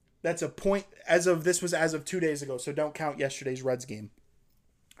 That's a point as of 2 days ago. So don't count yesterday's Reds game,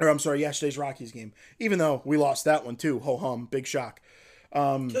 yesterday's Rockies game. Even though we lost that one too. Ho hum, big shock.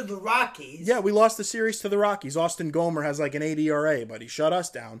 To the Rockies. Yeah, we lost the series to the Rockies. Austin Gomer has like an 80 ERA, but he shut us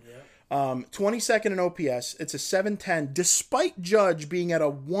down. Yeah. 22nd in OPS. It's a 710, despite Judge being at a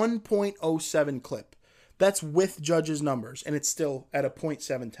 1.07 clip. That's with Judge's numbers, and it's still at a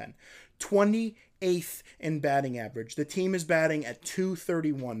 .710. 28th in batting average. The team is batting at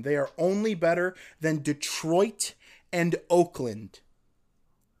 .231. They are only better than Detroit and Oakland.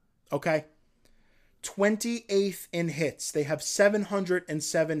 Okay? 28th in hits. They have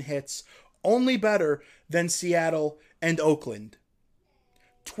 707 hits. Only better than Seattle and Oakland.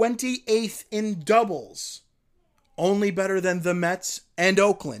 28th in doubles. Only better than the Mets and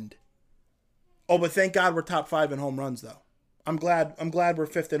Oakland. Oh, but thank God we're top 5 in home runs, though. I'm glad we're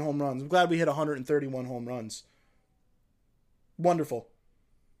 5th in home runs. I'm glad we hit 131 home runs. Wonderful.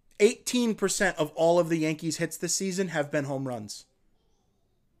 18% of all of the Yankees' hits this season have been home runs.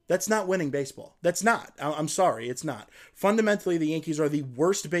 That's not winning baseball. That's not. I'm sorry, it's not. Fundamentally, the Yankees are the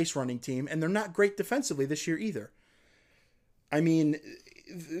worst base running team, and they're not great defensively this year either. I mean,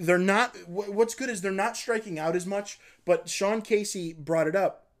 they're not. What's good is they're not striking out as much, but Sean Casey brought it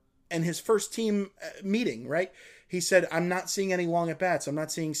up in his first team meeting, right? He said, I'm not seeing any long at-bats. I'm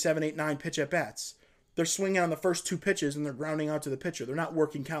not seeing 7, 8, 9 pitch at-bats. They're swinging on the first 2 pitches, and they're grounding out to the pitcher. They're not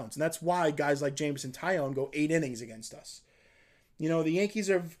working counts, and that's why guys like Jameson Tyone go 8 innings against us. You know, the Yankees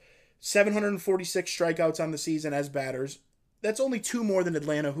have 746 strikeouts on the season as batters. That's only 2 more than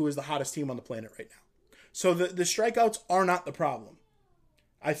Atlanta, who is the hottest team on the planet right now. So the strikeouts are not the problem.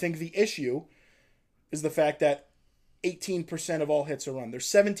 I think the issue is the fact that 18% of all hits are run. They're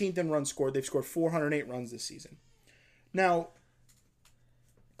 17th in runs scored. They've scored 408 runs this season. Now,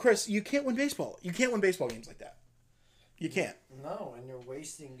 Chris, you can't win baseball. You can't win baseball games like that. You can't. No, and you're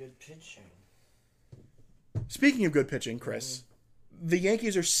wasting good pitching. Speaking of good pitching, Chris, the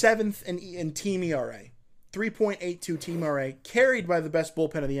Yankees are 7th in team ERA. 3.82 team ERA, carried by the best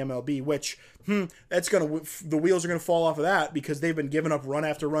bullpen of the MLB, which, the wheels are going to fall off of that because they've been giving up run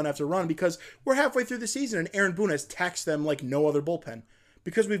after run after run because we're halfway through the season and Aaron Boone has taxed them like no other bullpen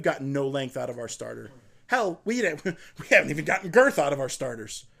because we've gotten no length out of our starter. Hell, we haven't even gotten girth out of our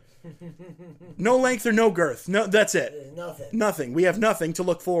starters. No length or no girth. No, that's it. Nothing. We have nothing to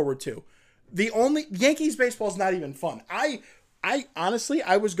look forward to. The only Yankees baseball is not even fun. I honestly,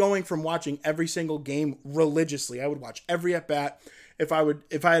 I was going from watching every single game religiously. I would watch every at bat. If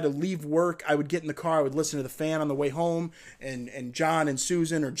I had to leave work, I would get in the car. I would listen to the fan on the way home, and John and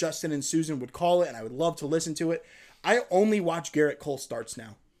Susan or Justin and Susan would call it, and I would love to listen to it. I only watch Garrett Cole starts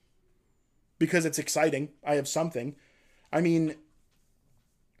now because it's exciting. I have something. I mean,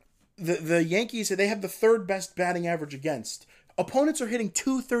 the Yankees, they have the 3rd best batting average against. Opponents are hitting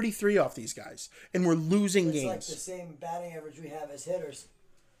 .233 off these guys, and we're losing games. It's like the same batting average we have as hitters.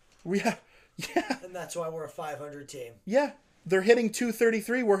 Yeah. And that's why we're a 500 team. Yeah. They're hitting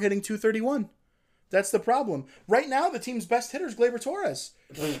 .233. We're hitting .231. That's the problem. Right now, the team's best hitter is Gleyber Torres.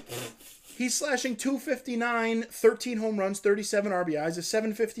 He's slashing .259, 13 home runs, 37 RBIs, a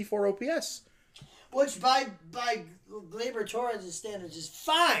 .754 OPS. Which by Gleyber Torres' standards is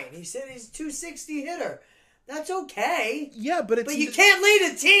fine. He said he's a .260 hitter. That's okay. Yeah, but you can't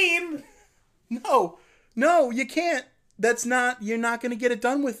lead a team. No, you can't. You're not going to get it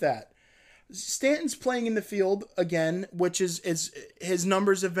done with that. Stanton's playing in the field again, which is his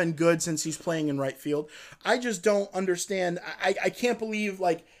numbers have been good since he's playing in right field. I just don't understand. I can't believe,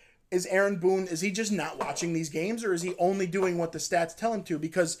 is Aaron Boone, is he just not watching these games, or is he only doing what the stats tell him to?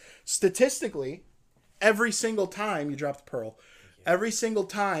 Because statistically, every single time, you dropped the pearl, every single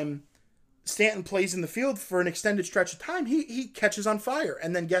time Stanton plays in the field for an extended stretch of time, he catches on fire.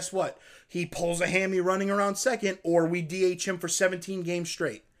 And then guess what? He pulls a hammy running around second, or we DH him for 17 games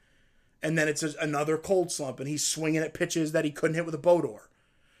straight. And then it's another cold slump, and he's swinging at pitches that he couldn't hit with a bow door.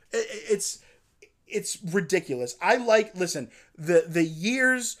 It's ridiculous. The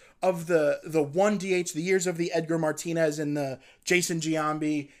years of the one DH, the years of the Edgar Martinez and the Jason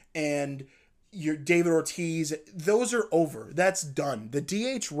Giambi and your David Ortiz, those are over. That's done. The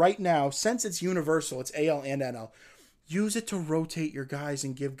DH right now, since it's universal, it's AL and NL, use it to rotate your guys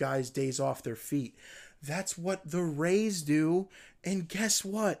and give guys days off their feet. That's what the Rays do. And guess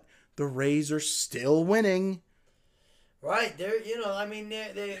what? The Rays are still winning. Right.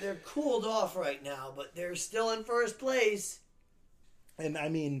 They're cooled off right now, but they're still in first place. And I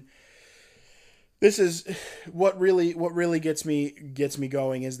mean, this is what really gets me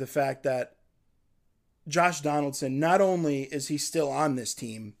going is the fact that Josh Donaldson, not only is he still on this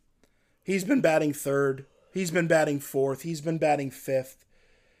team, he's been batting 3rd, he's been batting 4th, he's been batting 5th.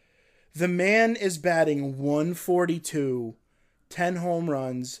 The man is batting 142, 10 home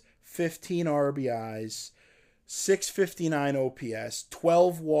runs, 15 RBIs, 659 OPS,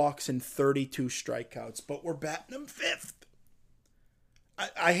 12 walks, and 32 strikeouts, but we're batting him 5th.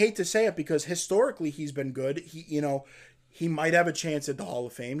 I hate to say it because historically he's been good. He might have a chance at the Hall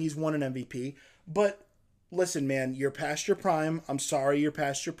of Fame. He's won an MVP, but listen, man, you're past your prime. I'm sorry you're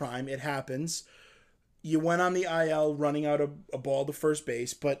past your prime. It happens. You went on the IL running out a ball to first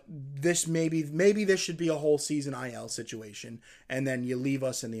base, but this maybe this should be a whole season IL situation, and then you leave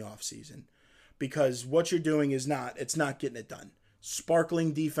us in the offseason. Because what you're doing it's not getting it done.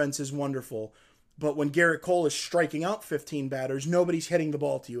 Sparkling defense is wonderful, but when Garrett Cole is striking out 15 batters, nobody's hitting the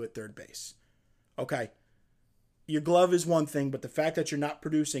ball to you at third base. Okay? Your glove is one thing, but the fact that you're not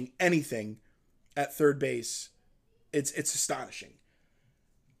producing anything at third base, it's astonishing.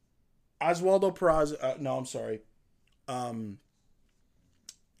 Oswaldo Peraza, no, I'm sorry. I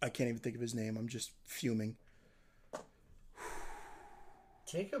can't even think of his name. I'm just fuming.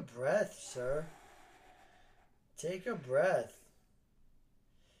 Take a breath, sir. Take a breath.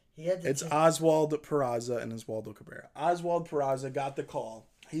 It's Oswald Peraza and Oswaldo Cabrera. Oswald Peraza got the call.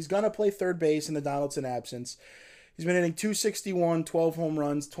 He's going to play third base in the Donaldson absence. He's been hitting .261, 12 home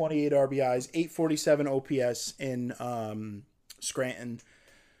runs, 28 RBIs, 847 OPS in Scranton.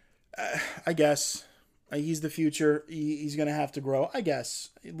 I guess. He's the future. He's going to have to grow. I guess.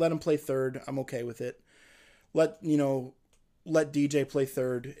 Let him play third. I'm okay with it. let DJ play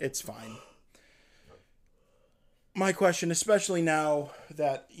third. It's fine. My question, especially now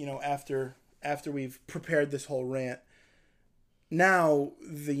that, after we've prepared this whole rant, now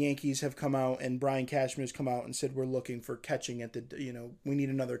the Yankees have come out and Brian Cashman has come out and said we're looking for catching at the, we need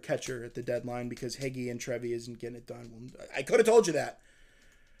another catcher at the deadline because Higgy and Trevi isn't getting it done. Well, I could have told you that.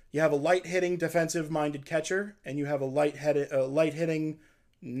 You have a light-hitting, defensive-minded catcher, and you have a light-hitting,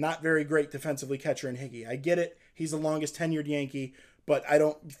 not very great defensively catcher in Higgy. I get it. He's the longest tenured Yankee, but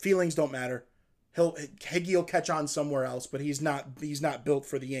feelings don't matter. Higgy will catch on somewhere else, but he's not built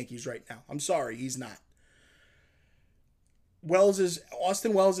for the Yankees right now. I'm sorry, he's not.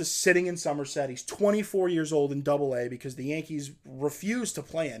 Austin Wells is sitting in Somerset. He's 24 years old in Double-A because the Yankees refuse to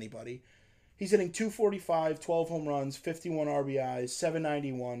play anybody. He's hitting .245, 12 home runs, 51 RBIs,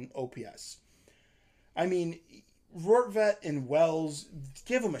 791 OPS. I mean, Rortvedt and Wells,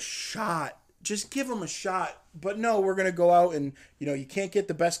 give him a shot. Just give him a shot. But no, we're going to go out and, you can't get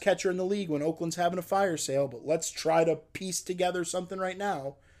the best catcher in the league when Oakland's having a fire sale, but let's try to piece together something right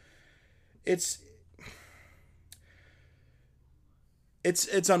now. It's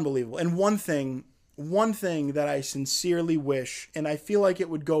unbelievable. And one thing that I sincerely wish, and I feel like it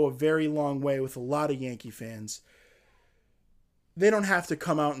would go a very long way with a lot of Yankee fans, they don't have to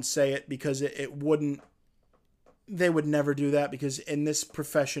come out and say it because it wouldn't, they would never do that because in this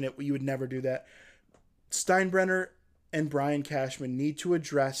profession, you would never do that. Steinbrenner and Brian Cashman need to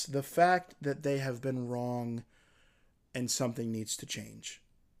address the fact that they have been wrong and something needs to change.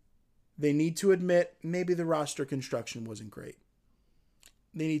 They need to admit maybe the roster construction wasn't great.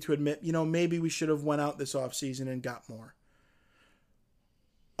 They need to admit, maybe we should have went out this offseason and got more.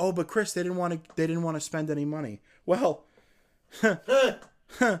 Oh, but Chris, they didn't want to spend any money. Well, it's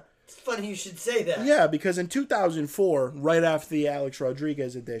funny you should say that. Yeah, because in 2004, right after the Alex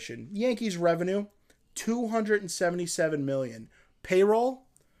Rodriguez edition, Yankees revenue $277 million, payroll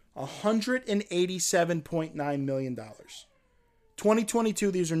 $187.9 million.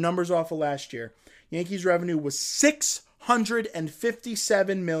 2022, these are numbers off of last year. Yankees revenue was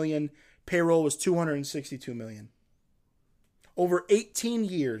 $657 million, payroll was $262 million. Over 18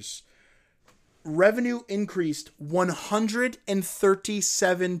 years, revenue increased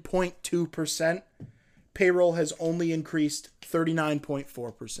 137.2%. Payroll has only increased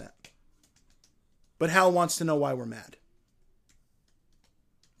 39.4%. But Hal wants to know why we're mad.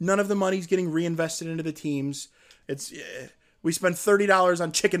 None of the money's getting reinvested into the teams. We spend $30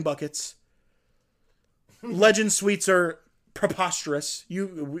 on chicken buckets. Legend suites are preposterous.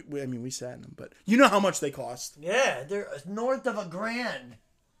 We sat in them, but you know how much they cost. Yeah, they're north of $1,000.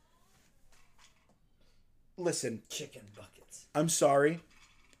 Listen, chicken buckets. I'm sorry.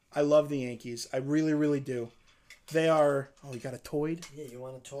 I love the Yankees. I really, really do. They are. Oh, you got a Toyd? Yeah, you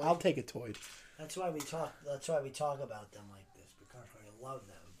want a Toyd? I'll take a Toyd. That's why we talk about them like this because we love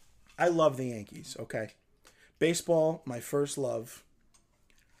them. I love the Yankees. Okay, baseball, my first love.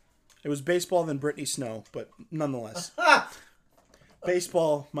 It was baseball then Brittany Snow, but nonetheless,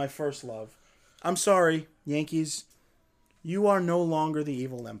 baseball, my first love. I'm sorry, Yankees. You are no longer the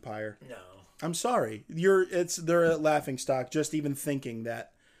evil empire. No. I'm sorry. They're a laughingstock just even thinking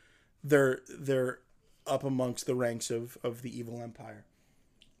that they're up amongst the ranks of the evil empire.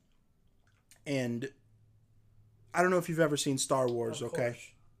 And I don't know if you've ever seen Star Wars, okay?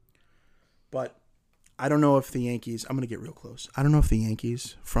 But I don't know if the Yankees, I'm going to get real close. I don't know if the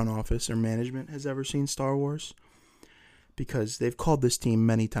Yankees front office or management has ever seen Star Wars because they've called this team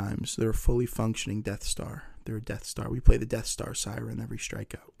many times. They're a fully functioning Death Star. They're a Death Star. We play the Death Star siren every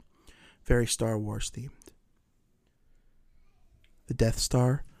strikeout. Very Star Wars themed. The Death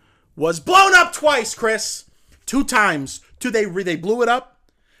Star was blown up twice, Chris. 2 times. They blew it up,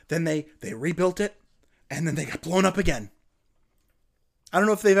 then they rebuilt it, and then they got blown up again. I don't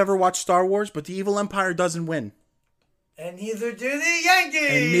know if they've ever watched Star Wars, but the evil empire doesn't win. And neither do the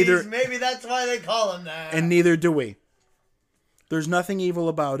Yankees. Maybe that's why they call them that. And neither do we. There's nothing evil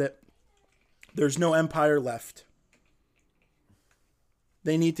about it. There's no empire left.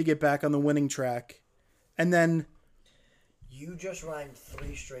 They need to get back on the winning track. And then... You just rhymed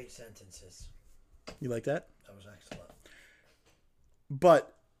 3 straight sentences. You like that? That was excellent.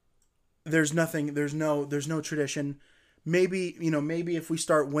 But there's nothing, there's no tradition. Maybe if we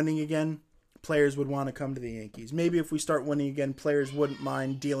start winning again, players would want to come to the Yankees. Maybe if we start winning again, players wouldn't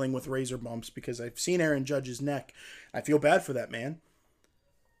mind dealing with razor bumps because I've seen Aaron Judge's neck. I feel bad for that man.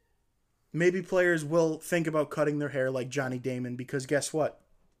 Maybe players will think about cutting their hair like Johnny Damon because guess what?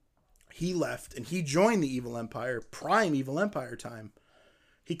 He left and he joined the Evil Empire, prime Evil Empire time.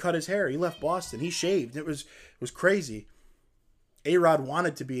 He cut his hair. He left Boston. He shaved. It was crazy. A-Rod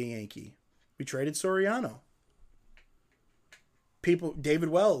wanted to be a Yankee. We traded Soriano. David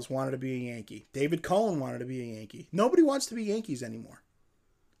Wells wanted to be a Yankee. David Cohen wanted to be a Yankee. Nobody wants to be Yankees anymore.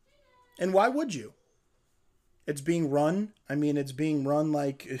 And why would you? It's being run. I mean, it's being run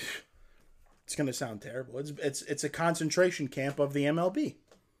like it's going to sound terrible. It's a concentration camp of the MLB.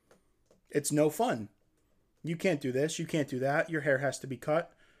 It's no fun. You can't do this. You can't do that. Your hair has to be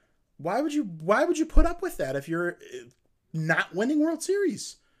cut. Why would you put up with that if you're not winning World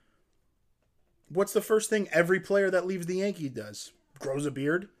Series? What's the first thing every player that leaves the Yankee does? Grows a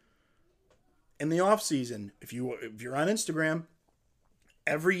beard. In the offseason, if you're on Instagram,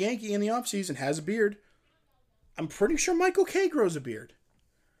 every Yankee in the offseason has a beard. I'm pretty sure Michael Kay grows a beard.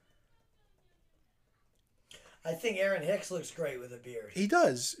 I think Aaron Hicks looks great with a beard. He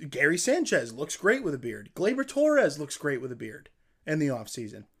does. Gary Sanchez looks great with a beard. Gleyber Torres looks great with a beard in the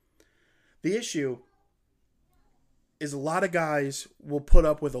offseason. The issue is a lot of guys will put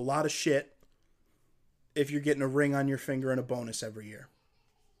up with a lot of shit if you're getting a ring on your finger and a bonus every year.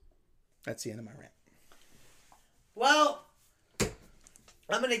 That's the end of my rant. Well,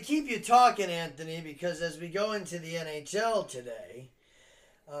 I'm going to keep you talking, Anthony, because as we go into the NHL today,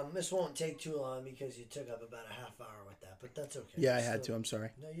 this won't take too long because you took up about a half hour with that, but that's okay. Yeah, I had to. I'm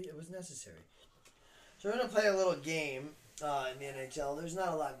sorry. No, it was necessary. So we're going to play a little game in the NHL. There's not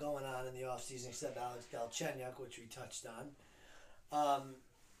a lot going on in the offseason except Alex Galchenyuk, which we touched on.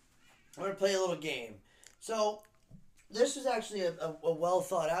 We're going to play a little game. So this was actually a well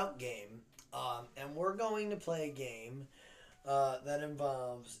thought out game, and we're going to play a game that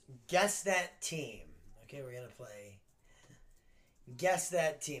involves Guess That Team. Okay, we're going to play Guess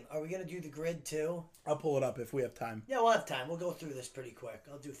That Team. Are we going to do the grid too? I'll pull it up if we have time. Yeah, we'll have time. We'll go through this pretty quick.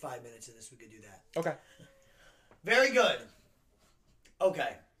 I'll do 5 minutes of this. We could do that. Okay. Very good.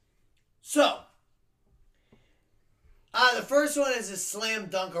 Okay. So, the first one is a slam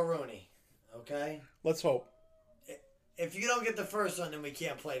dunk-a-rooney. Okay? Let's hope. If you don't get the first one, then we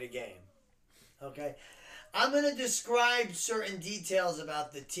can't play the game. Okay? I'm going to describe certain details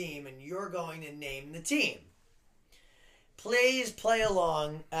about the team, and you're going to name the team. Please play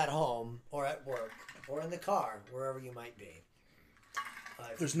along at home or at work or in the car, wherever you might be.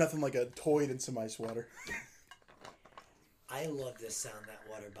 There's nothing like a toy in some ice water. I love this sound that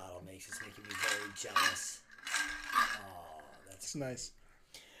water bottle makes. It's making me very jealous. Oh, that's nice.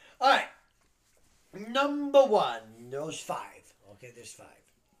 All right. Number one. There's 5. Okay, there's 5.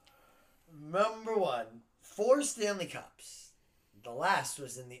 Number 1. 4 Stanley Cups. The last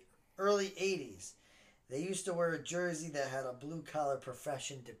was in the early 80s. They used to wear a jersey that had a blue-collar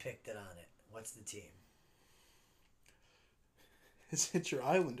profession depicted on it. What's the team? Is it your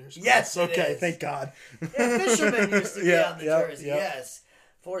Islanders? Yes, it okay, is. Thank God. Yeah, Fisherman used to be on the jersey, yep. yes.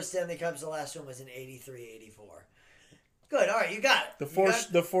 4 Stanley Cups. The last one was in 83, 84. Good, all right, you got it.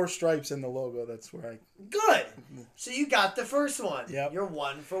 The 4 stripes in the logo, that's where I... Good. So you got the first one. Yep. You're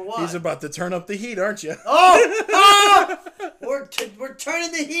 1 for 1. He's about to turn up the heat, aren't you? Oh! We're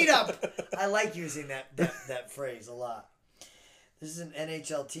turning the heat up. I like using that phrase a lot. This is an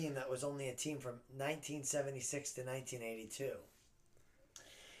NHL team that was only a team from 1976 to 1982.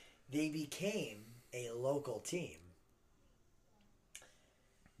 They became a local team.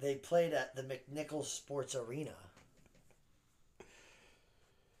 They played at the McNichols Sports Arena.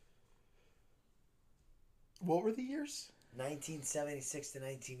 What were the years? 1976 to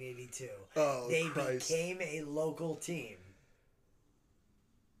 1982. Oh, they Christ. became a local team.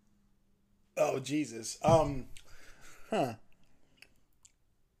 Oh, Jesus.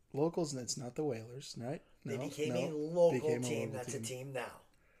 Locals, and it's not the Whalers, right? They became a local team. That's a team now.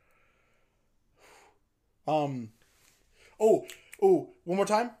 One more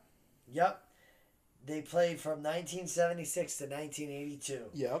time? Yep. They played from 1976 to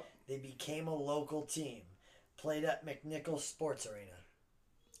 1982. Yep. They became a local team. Played at McNichols Sports Arena.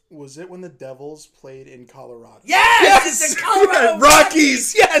 Was it when the Devils played in Colorado? Yes! It's the Colorado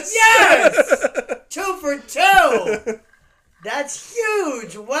Rockies! Yes! Yes! 2 for 2! That's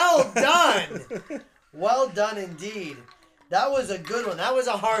huge! Well done! Well done indeed. That was a good one. That was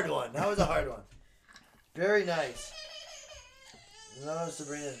a hard one. Very nice. No,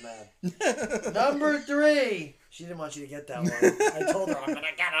 Sabrina's mad. Number 3. She didn't want you to get that one. I told her I'm going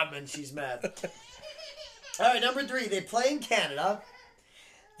to get him, and she's mad. All right, number 3. They play in Canada.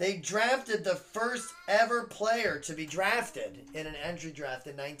 They drafted the first ever player to be drafted in an entry draft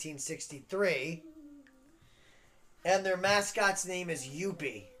in 1963. And their mascot's name is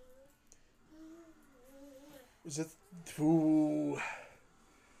Youppi. Is it... Ooh.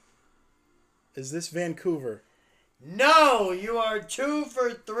 Is this Vancouver? No, you are 2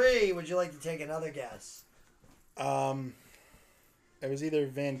 for 3. Would you like to take another guess? It was either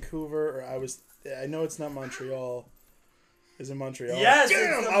Vancouver or I know it's not Montreal. is in Montreal. Yes,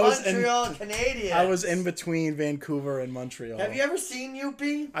 Damn! it's the Montreal Canadiens. I was in between Vancouver and Montreal. Have you ever seen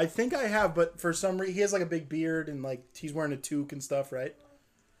Youppi? I think I have, but for some reason, he has like a big beard and like he's wearing a toque and stuff, right?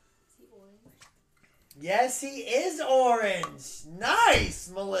 Yes, he is orange. Nice,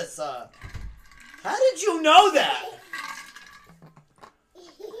 Melissa. How did you know that? I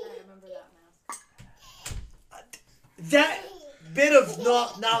remember that mask. That bit of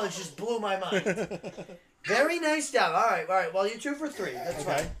knowledge just blew my mind. Very nice job. All right. Well, you're 2 for 3. That's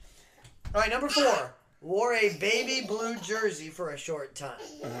Okay. right. All right, number 4. Wore a baby blue jersey for a short time.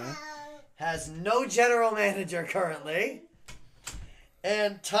 Uh-huh. Has no general manager currently.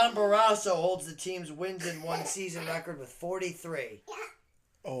 And Tom Barrasso holds the team's wins in one season record with 43.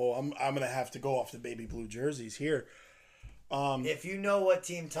 Oh, I'm gonna have to go off the baby blue jerseys here. If you know what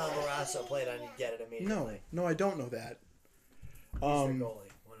team Tom Barrasso played on, you get it immediately. No, I don't know that. He's their goalie.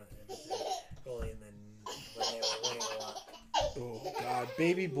 One of them. Goalie, and then when they were winning a lot. Oh God,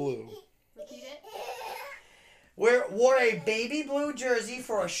 baby blue. Repeat it. Wore a baby blue jersey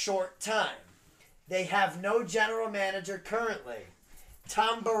for a short time. They have no general manager currently.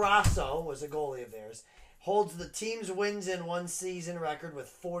 Tom Barrasso was a goalie of theirs. Holds the team's wins in one season record with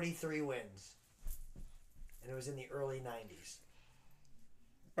 43 wins. And it was in the early 90s.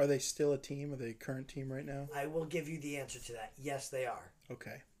 Are they still a team? Are they a current team right now? I will give you the answer to that. Yes, they are.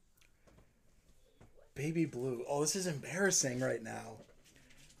 Okay. Baby blue. Oh, this is embarrassing right now.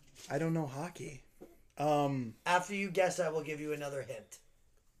 I don't know hockey. After you guess, I will give you another hint.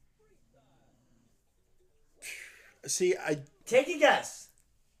 See, Take a guess.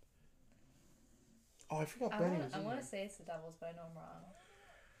 Oh, I forgot Benny was I in want there. to say it's the Devils, but I know I'm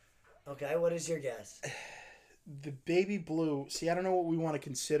wrong. Okay, what is your guess? The baby blue. See, I don't know what we want to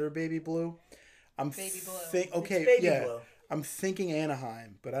consider baby blue. Baby blue. Okay, It's baby yeah. blue. I'm thinking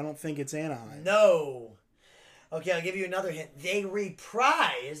Anaheim, but I don't think it's Anaheim. No. Okay, I'll give you another hint. They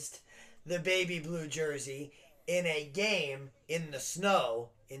reprised the baby blue jersey in a game in the snow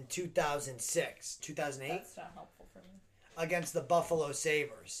in 2006, 2008 That's not helpful for me. against the Buffalo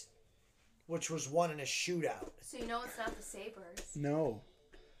Sabres, which was won in a shootout. So you know it's not the Sabres. No,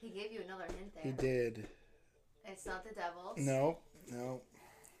 He gave you another hint there. he did. It's not the Devils. No.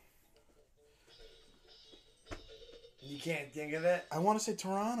 You can't think of it? I want to say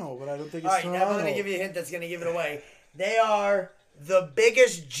Toronto, but I don't think All it's right, now Toronto. I'm going to give you a hint that's going to give it away. They are the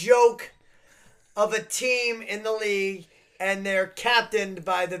biggest joke of a team in the league, and they're captained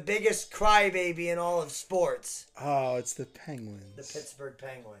by the biggest crybaby in all of sports, Oh, it's the Penguins. the Pittsburgh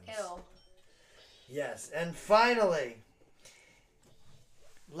Penguins. Ew. Yes, and finally,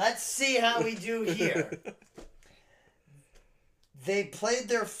 let's see how we do here. They played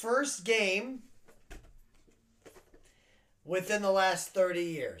their first game within the last 30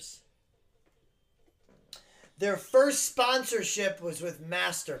 years. Their first sponsorship was with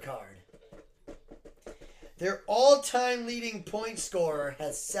MasterCard. Their all-time leading point scorer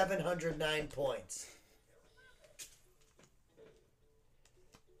has 709 points.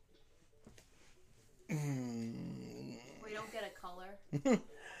 We don't get a color.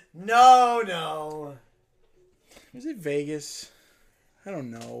 No. Is it Vegas? I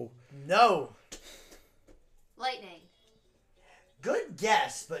don't know. No. Lightning. Good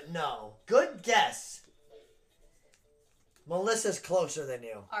guess, but no. Good guess. Melissa's closer than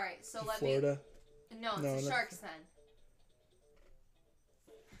you. All right, so let Florida. me. No, it's No, the no. Sharks then.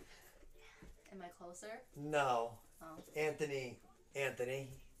 Am I closer? No. Oh. Anthony,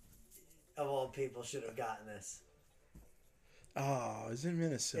 of all people, should have gotten this. Oh, is it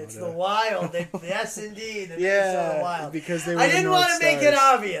Minnesota? It's the Wild. Yes, indeed. The Minnesota Yeah, Wild. because they were I the didn't North want to make it Stars.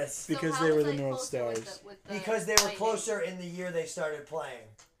 obvious. Because how they were was the I North closer with Stars. with the Because they were Lightning? closer in the year they started playing.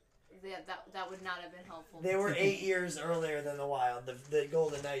 Yeah, that would not have been helpful. They were 8 years earlier than the Wild. The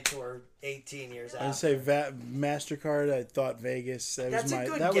Golden Knights were 18 years I'd after. say MasterCard. I thought Vegas. That's a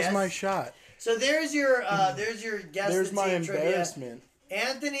good that guess. was my shot. So there's your guess. There's the my team trivia. embarrassment.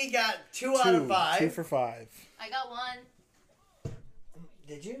 Anthony got 2 out of 5. 2 for 5. I got one.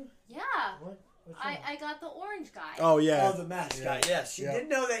 Did you? Yeah. What? I got the orange guy. Oh yeah. Oh, the mascot. Yes, you Yeah. didn't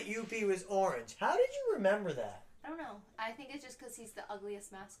know that Youppi was orange. How did you remember that? I don't know. I think it's just because he's the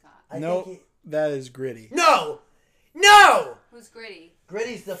ugliest mascot. No, think that is Gritty. No! Who's Gritty?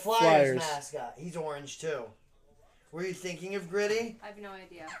 Gritty's the Flyers. Flyers mascot. He's orange too. Were you thinking of Gritty? I have no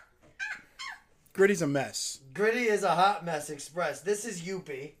idea. Gritty's a mess. Gritty is a hot mess express. This is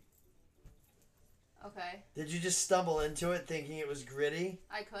Youppi. Okay. Did you just stumble into it thinking it was Gritty?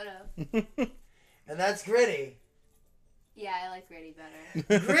 I could have. And that's Gritty. Yeah, I like Gritty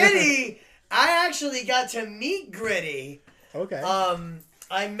better. Gritty! I actually got to meet Gritty. Okay.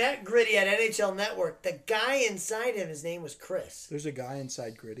 I met Gritty at NHL Network. The guy inside him, his name was Chris. There's a guy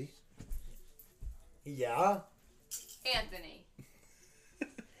inside Gritty. Yeah. Anthony.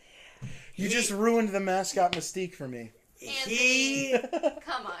 You just ruined the mascot mystique for me. He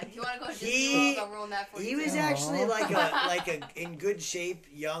Come on. If you want to go to Disney World, I'll ruin that for you. he was too. actually like a in good shape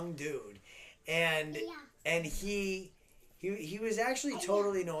young dude, and he was actually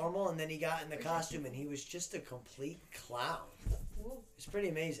totally normal, and then he got in the costume and he was just a complete clown. It's pretty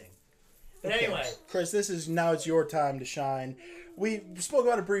amazing. But anyway, Chris, it's your time to shine. We spoke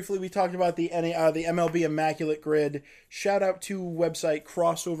about it briefly. We talked about the MLB Immaculate Grid. Shout out to website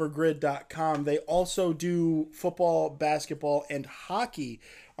crossovergrid.com. They also do football, basketball, and hockey.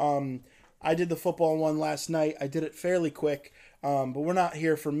 I did the football one last night. I did it fairly quick, but we're not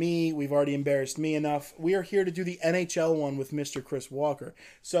here for me. We've already embarrassed me enough. We are here to do the NHL one with Mr. Chris Walker.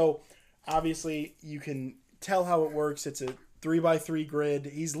 So obviously you can tell how it works. It's a 3x3 grid.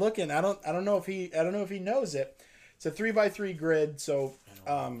 He's looking. I don't know if he knows it. It's a 3x3 grid. So I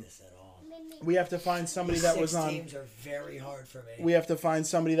don't like this at all. we have to find somebody that was on. Teams are very hard for me. We have to find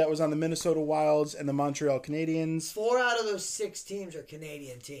somebody that was on the Minnesota Wilds and the Montreal Canadiens. 4 out of those 6 teams are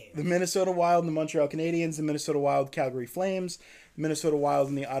Canadian teams. The Minnesota Wild and the Montreal Canadiens, the Minnesota Wild Calgary Flames, the Minnesota Wild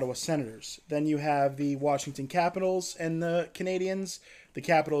and the Ottawa Senators. Then you have the Washington Capitals and the Canadiens, the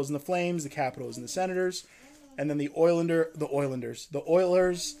Capitals and the Flames, the Capitals and the Senators, and then the Oilers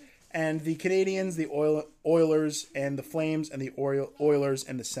and the Canadiens, the Oilers and the Flames, and the Oilers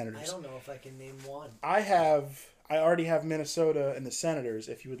and the Senators. I don't know if I can name one. I already have Minnesota and the Senators.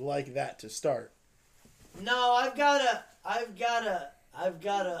 If you would like that to start. No, I've gotta.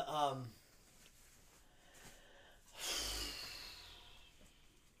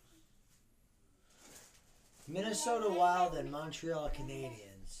 Minnesota Wild and Montreal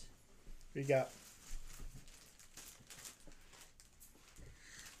Canadiens. What you got?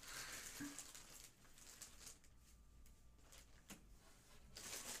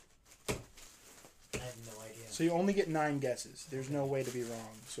 I have no idea. So you only get 9 guesses. There's no way to be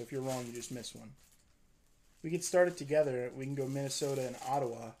wrong. So if you're wrong, you just miss one. We could start it together. We can go Minnesota and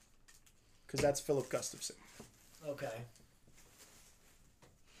Ottawa, because that's Philip Gustafson. Okay.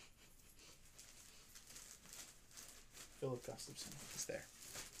 Philip Gustafson is there.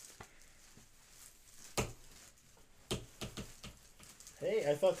 Hey,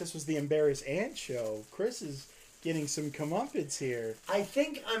 I thought this was the Embarrass Ant show. Chris is getting some comeuppance here. I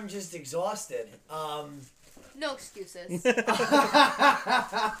think I'm just exhausted. No excuses. The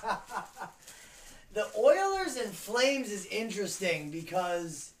Oilers and Flames is interesting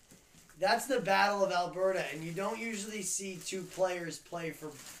because that's the Battle of Alberta, and you don't usually see 2 players play for,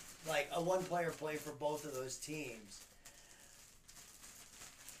 like, a 1 player play for both of those teams.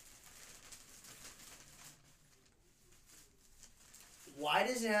 Why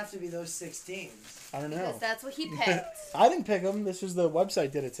does it have to be those 6 teams? I don't know. Because that's what he picked. I didn't pick them. This was the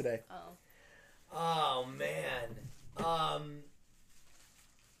website did it today. Oh. Oh, man.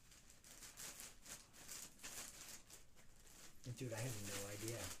 Dude, I have no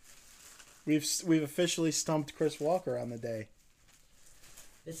idea. We've officially stumped Chris Walker on the day.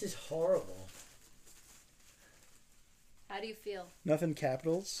 This is horrible. How do you feel? Nothing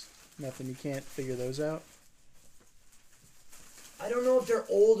Capitals. Nothing. You can't figure those out. I don't know if they're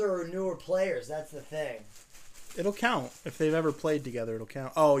older or newer players. That's the thing. It'll count if they've ever played together. It'll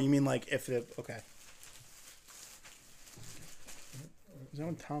count. Oh, you mean like if it? Okay. Is that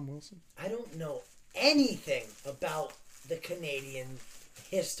one Tom Wilson? I don't know anything about the Canadian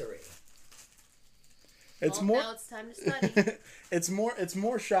history. It's well, more. Now it's time to study. It's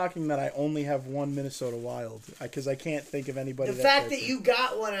more shocking that I only have one Minnesota Wild because I can't think of anybody. The fact that you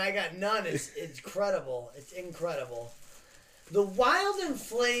got one and I got none is incredible. It's incredible. The Wild and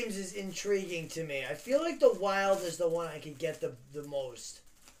Flames is intriguing to me. I feel like the Wild is the one I could get the most.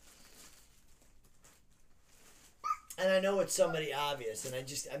 And I know it's somebody obvious, and I'm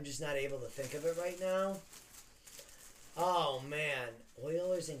just not able to think of it right now. Oh man,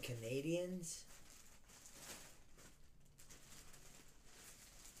 Oilers and Canadiens.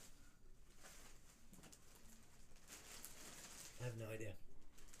 I have no idea.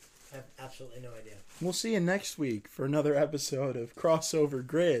 I have absolutely no idea. We'll see you next week for another episode of Crossover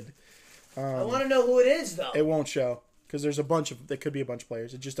Grid. I want to know who it is, though. It won't show because there's a bunch of. There could be a bunch of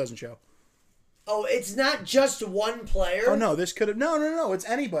players. It just doesn't show. Oh, it's not just one player? Oh no, this could have. No. It's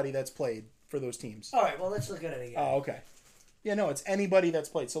anybody that's played for those teams. All right, well let's look at it again. Oh, okay. Yeah, no, it's anybody that's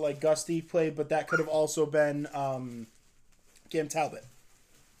played. So like Gusty played, but that could have also been Cam Talbot.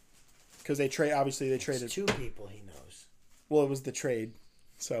 Because they traded. 2 people he knows. Well, it was the trade,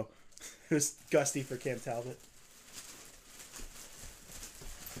 so it was Gusty for Cam Talbot.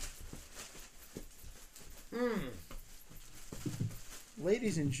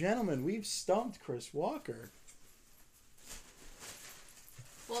 Ladies and gentlemen, we've stumped Chris Walker.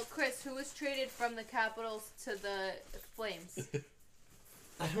 Well, Chris, who was traded from the Capitals to the Flames?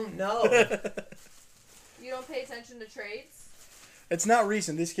 I don't know. You don't pay attention to trades? It's not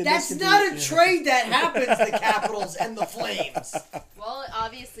recent. That's not a trade that happens, the Capitals and the Flames. Well, it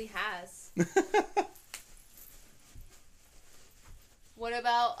obviously has. What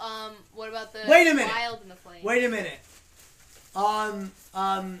about the Wild and the Flames? Wait a minute.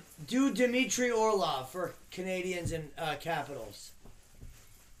 Do Dmitry Orlov for Canadians and Capitals.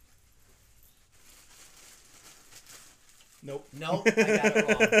 Nope. Nope, I got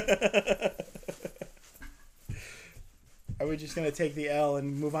it wrong. Are we just going to take the L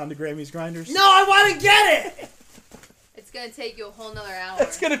and move on to Grammy's Grinders? No, I want to get it! It's going to take you a whole nother hour.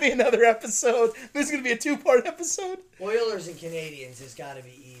 It's going to be another episode. This is going to be a 2-part episode. Oilers and Canadians has got to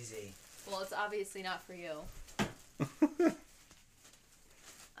be easy. Well, it's obviously not for you.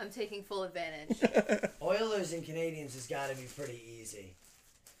 I'm taking full advantage. Oilers and Canadians has got to be pretty easy.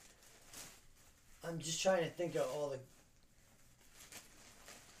 I'm just trying to think of all the...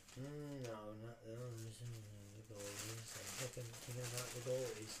 No, not those. The goalies. I'm thinking about the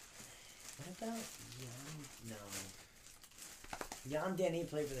goalies. What about Jan? No. Jan Denny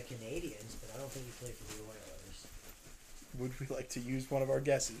played for the Canadians, but I don't think he played for the Oilers. Would we like to use one of our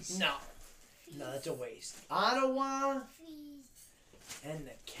guesses? No. No, that's a waste. Ottawa and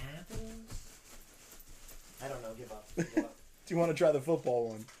the Capitals? I don't know. Give up. Give up. Do you want to try the football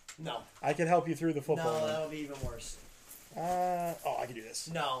one? No. I can help you through the football one. No, that would be even worse. I can do this.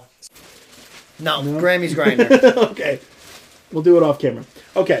 No. No. Grammy's Grinder. Okay. We'll do it off camera.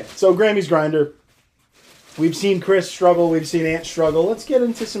 Okay, so Grammy's Grinder. We've seen Chris struggle. We've seen Ant struggle. Let's get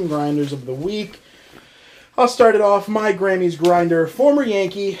into some grinders of the week. I'll start it off. My Grammy's Grinder, former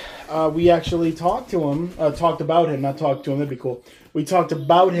Yankee. We actually talked about him. Not talked to him. That'd be cool. We talked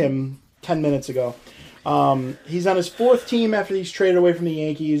about him 10 minutes ago. He's on his 4th team after he's traded away from the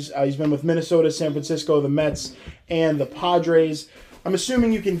Yankees. He's been with Minnesota, San Francisco, the Mets, and the Padres. I'm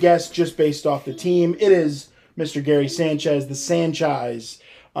assuming you can guess just based off the team. It is Mr. Gary Sanchez, the Sanchez.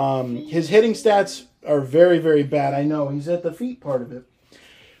 His hitting stats are very, very bad. I know, he's at the feet part of it.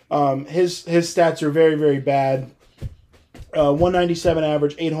 His stats are very, very bad. 197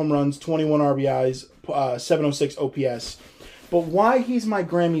 average, 8 home runs, 21 RBIs, 706 OPS. But why he's my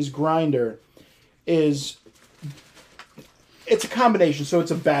Grammy's Grinder is it's a combination, so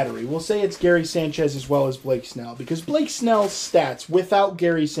it's a battery. We'll say it's Gary Sanchez as well as Blake Snell, because Blake Snell's stats without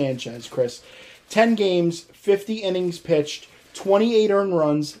Gary Sanchez, Chris, 10 games, 50 innings pitched, 28 earned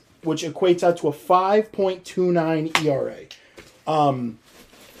runs, which equates out to a 5.29 ERA.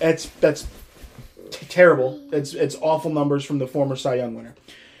 That's terrible. It's awful numbers from the former Cy Young winner.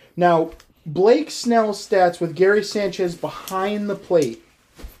 Now, Blake Snell's stats with Gary Sanchez behind the plate: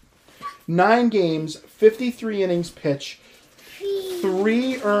 9 games, 53 innings pitched,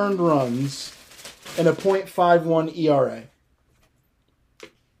 3 earned runs, and a .51 ERA.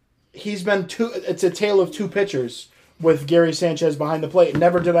 He's been it's a tale of 2 pitchers with Gary Sanchez behind the plate.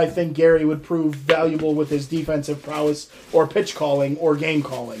 Never did I think Gary would prove valuable with his defensive prowess or pitch calling or game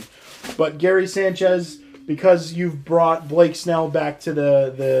calling. But Gary Sanchez, because you've brought Blake Snell back to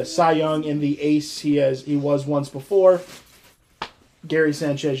the Cy Young and the ace he was once before, Gary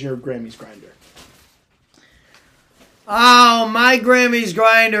Sanchez, your Grammy's Grinder. Oh, my Grammy's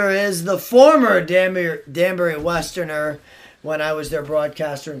Grinder is the former Danbury Westerner when I was their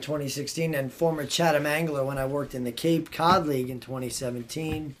broadcaster in 2016, and former Chatham Angler when I worked in the Cape Cod League in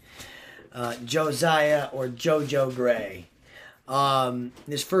 2017, Josiah or JoJo Gray.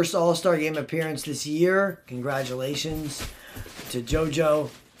 His first All-Star Game appearance this year. Congratulations to JoJo.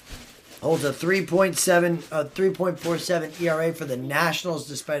 Holds a 3.47 ERA for the Nationals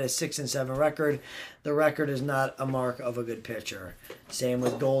despite a 6-7 record. The record is not a mark of a good pitcher. Same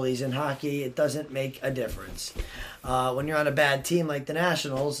with goalies in hockey. It doesn't make a difference. When you're on a bad team like the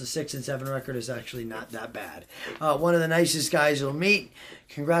Nationals, the 6-7 record is actually not that bad. One of the nicest guys you'll meet.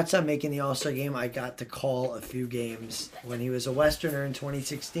 Congrats on making the All-Star Game. I got to call a few games when he was a Westerner in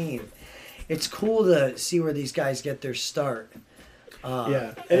 2016. It's cool to see where these guys get their start.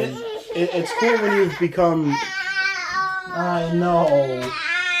 Yeah, and it's cool when you've become. I know.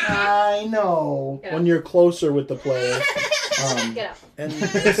 When you're closer with the player. Get up. And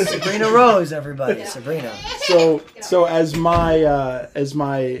Sabrina Rose, everybody. Yeah. Sabrina. So as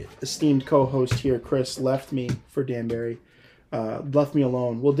my esteemed co-host here, Chris, left me for Danbury, left me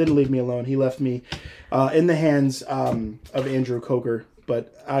alone. Well, didn't leave me alone. He left me in the hands of Andrew Coker,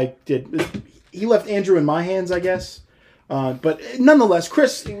 but he left Andrew in my hands, I guess. But nonetheless,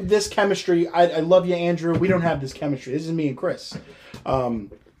 Chris, this chemistry, I love you, Andrew. We don't have this chemistry. This is me and Chris.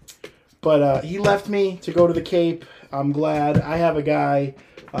 But he left me to go to the Cape. I'm glad. I have a guy,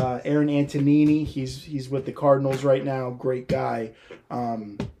 Aaron Antonini. He's with the Cardinals right now. Great guy.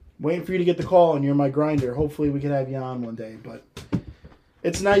 Waiting for you to get the call, and you're my grinder. Hopefully we can have you on one day. But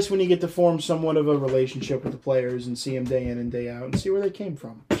it's nice when you get to form somewhat of a relationship with the players and see them day in and day out and see where they came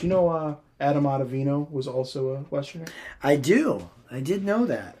from. Do you know Adam Ottavino was also a Westerner? I do. I did know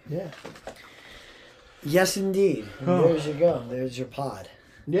that. Yeah. Yes, indeed. And There's you go. There's your pod.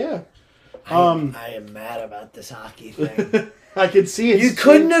 Yeah. I am mad about this hockey thing. I could see it. You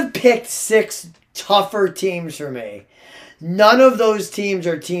couldn't have picked 6 tougher teams for me. None of those teams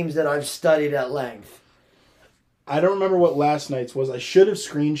are teams that I've studied at length. I don't remember what last night's was. I should have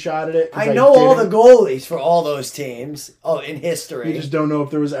screenshotted it. I know all the goalies for all those teams. Oh, in history. You just don't know if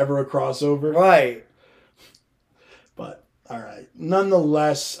there was ever a crossover. Right. But, all right.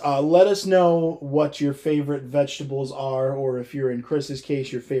 Nonetheless, let us know what your favorite vegetables are, or if you're in Chris's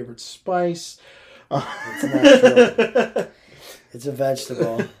case, your favorite spice. It's not true. It's a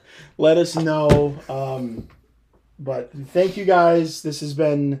vegetable. Let us know. But thank you guys. This has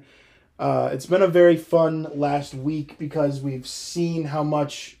been... it's been a very fun last week because we've seen how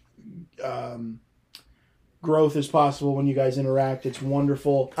much growth is possible when you guys interact. It's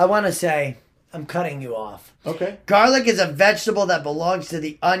wonderful. I want to say, I'm cutting you off. Okay. Garlic is a vegetable that belongs to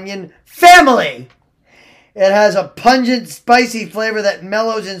the onion family. It has a pungent, spicy flavor that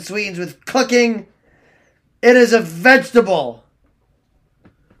mellows and sweetens with cooking. It is a vegetable.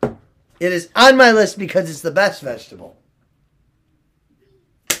 It is on my list because it's the best vegetable.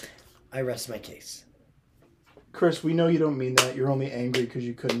 I rest my case. Chris, we know you don't mean that. You're only angry because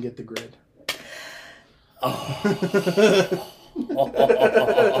you couldn't get the grid.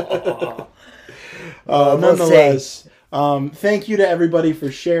 Nonetheless, thank you to everybody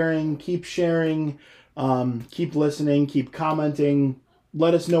for sharing. Keep sharing. Keep listening. Keep commenting.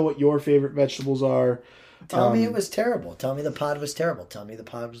 Let us know what your favorite vegetables are. Tell me it was terrible. Tell me the pod was terrible. Tell me the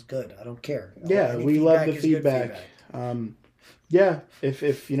pod was good. I don't care. Yeah, we love the feedback. Yeah,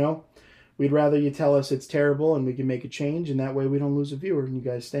 if you know, we'd rather you tell us it's terrible and we can make a change, and that way we don't lose a viewer and you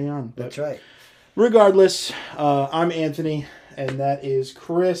guys stay on. But that's right. Regardless, I'm Anthony, and that is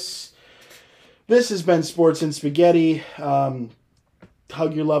Chris. This has been Sports and Spaghetti. Hug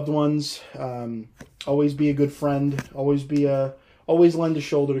your loved ones. Always be a good friend. Always lend a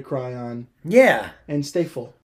shoulder to cry on. Yeah. And stay full.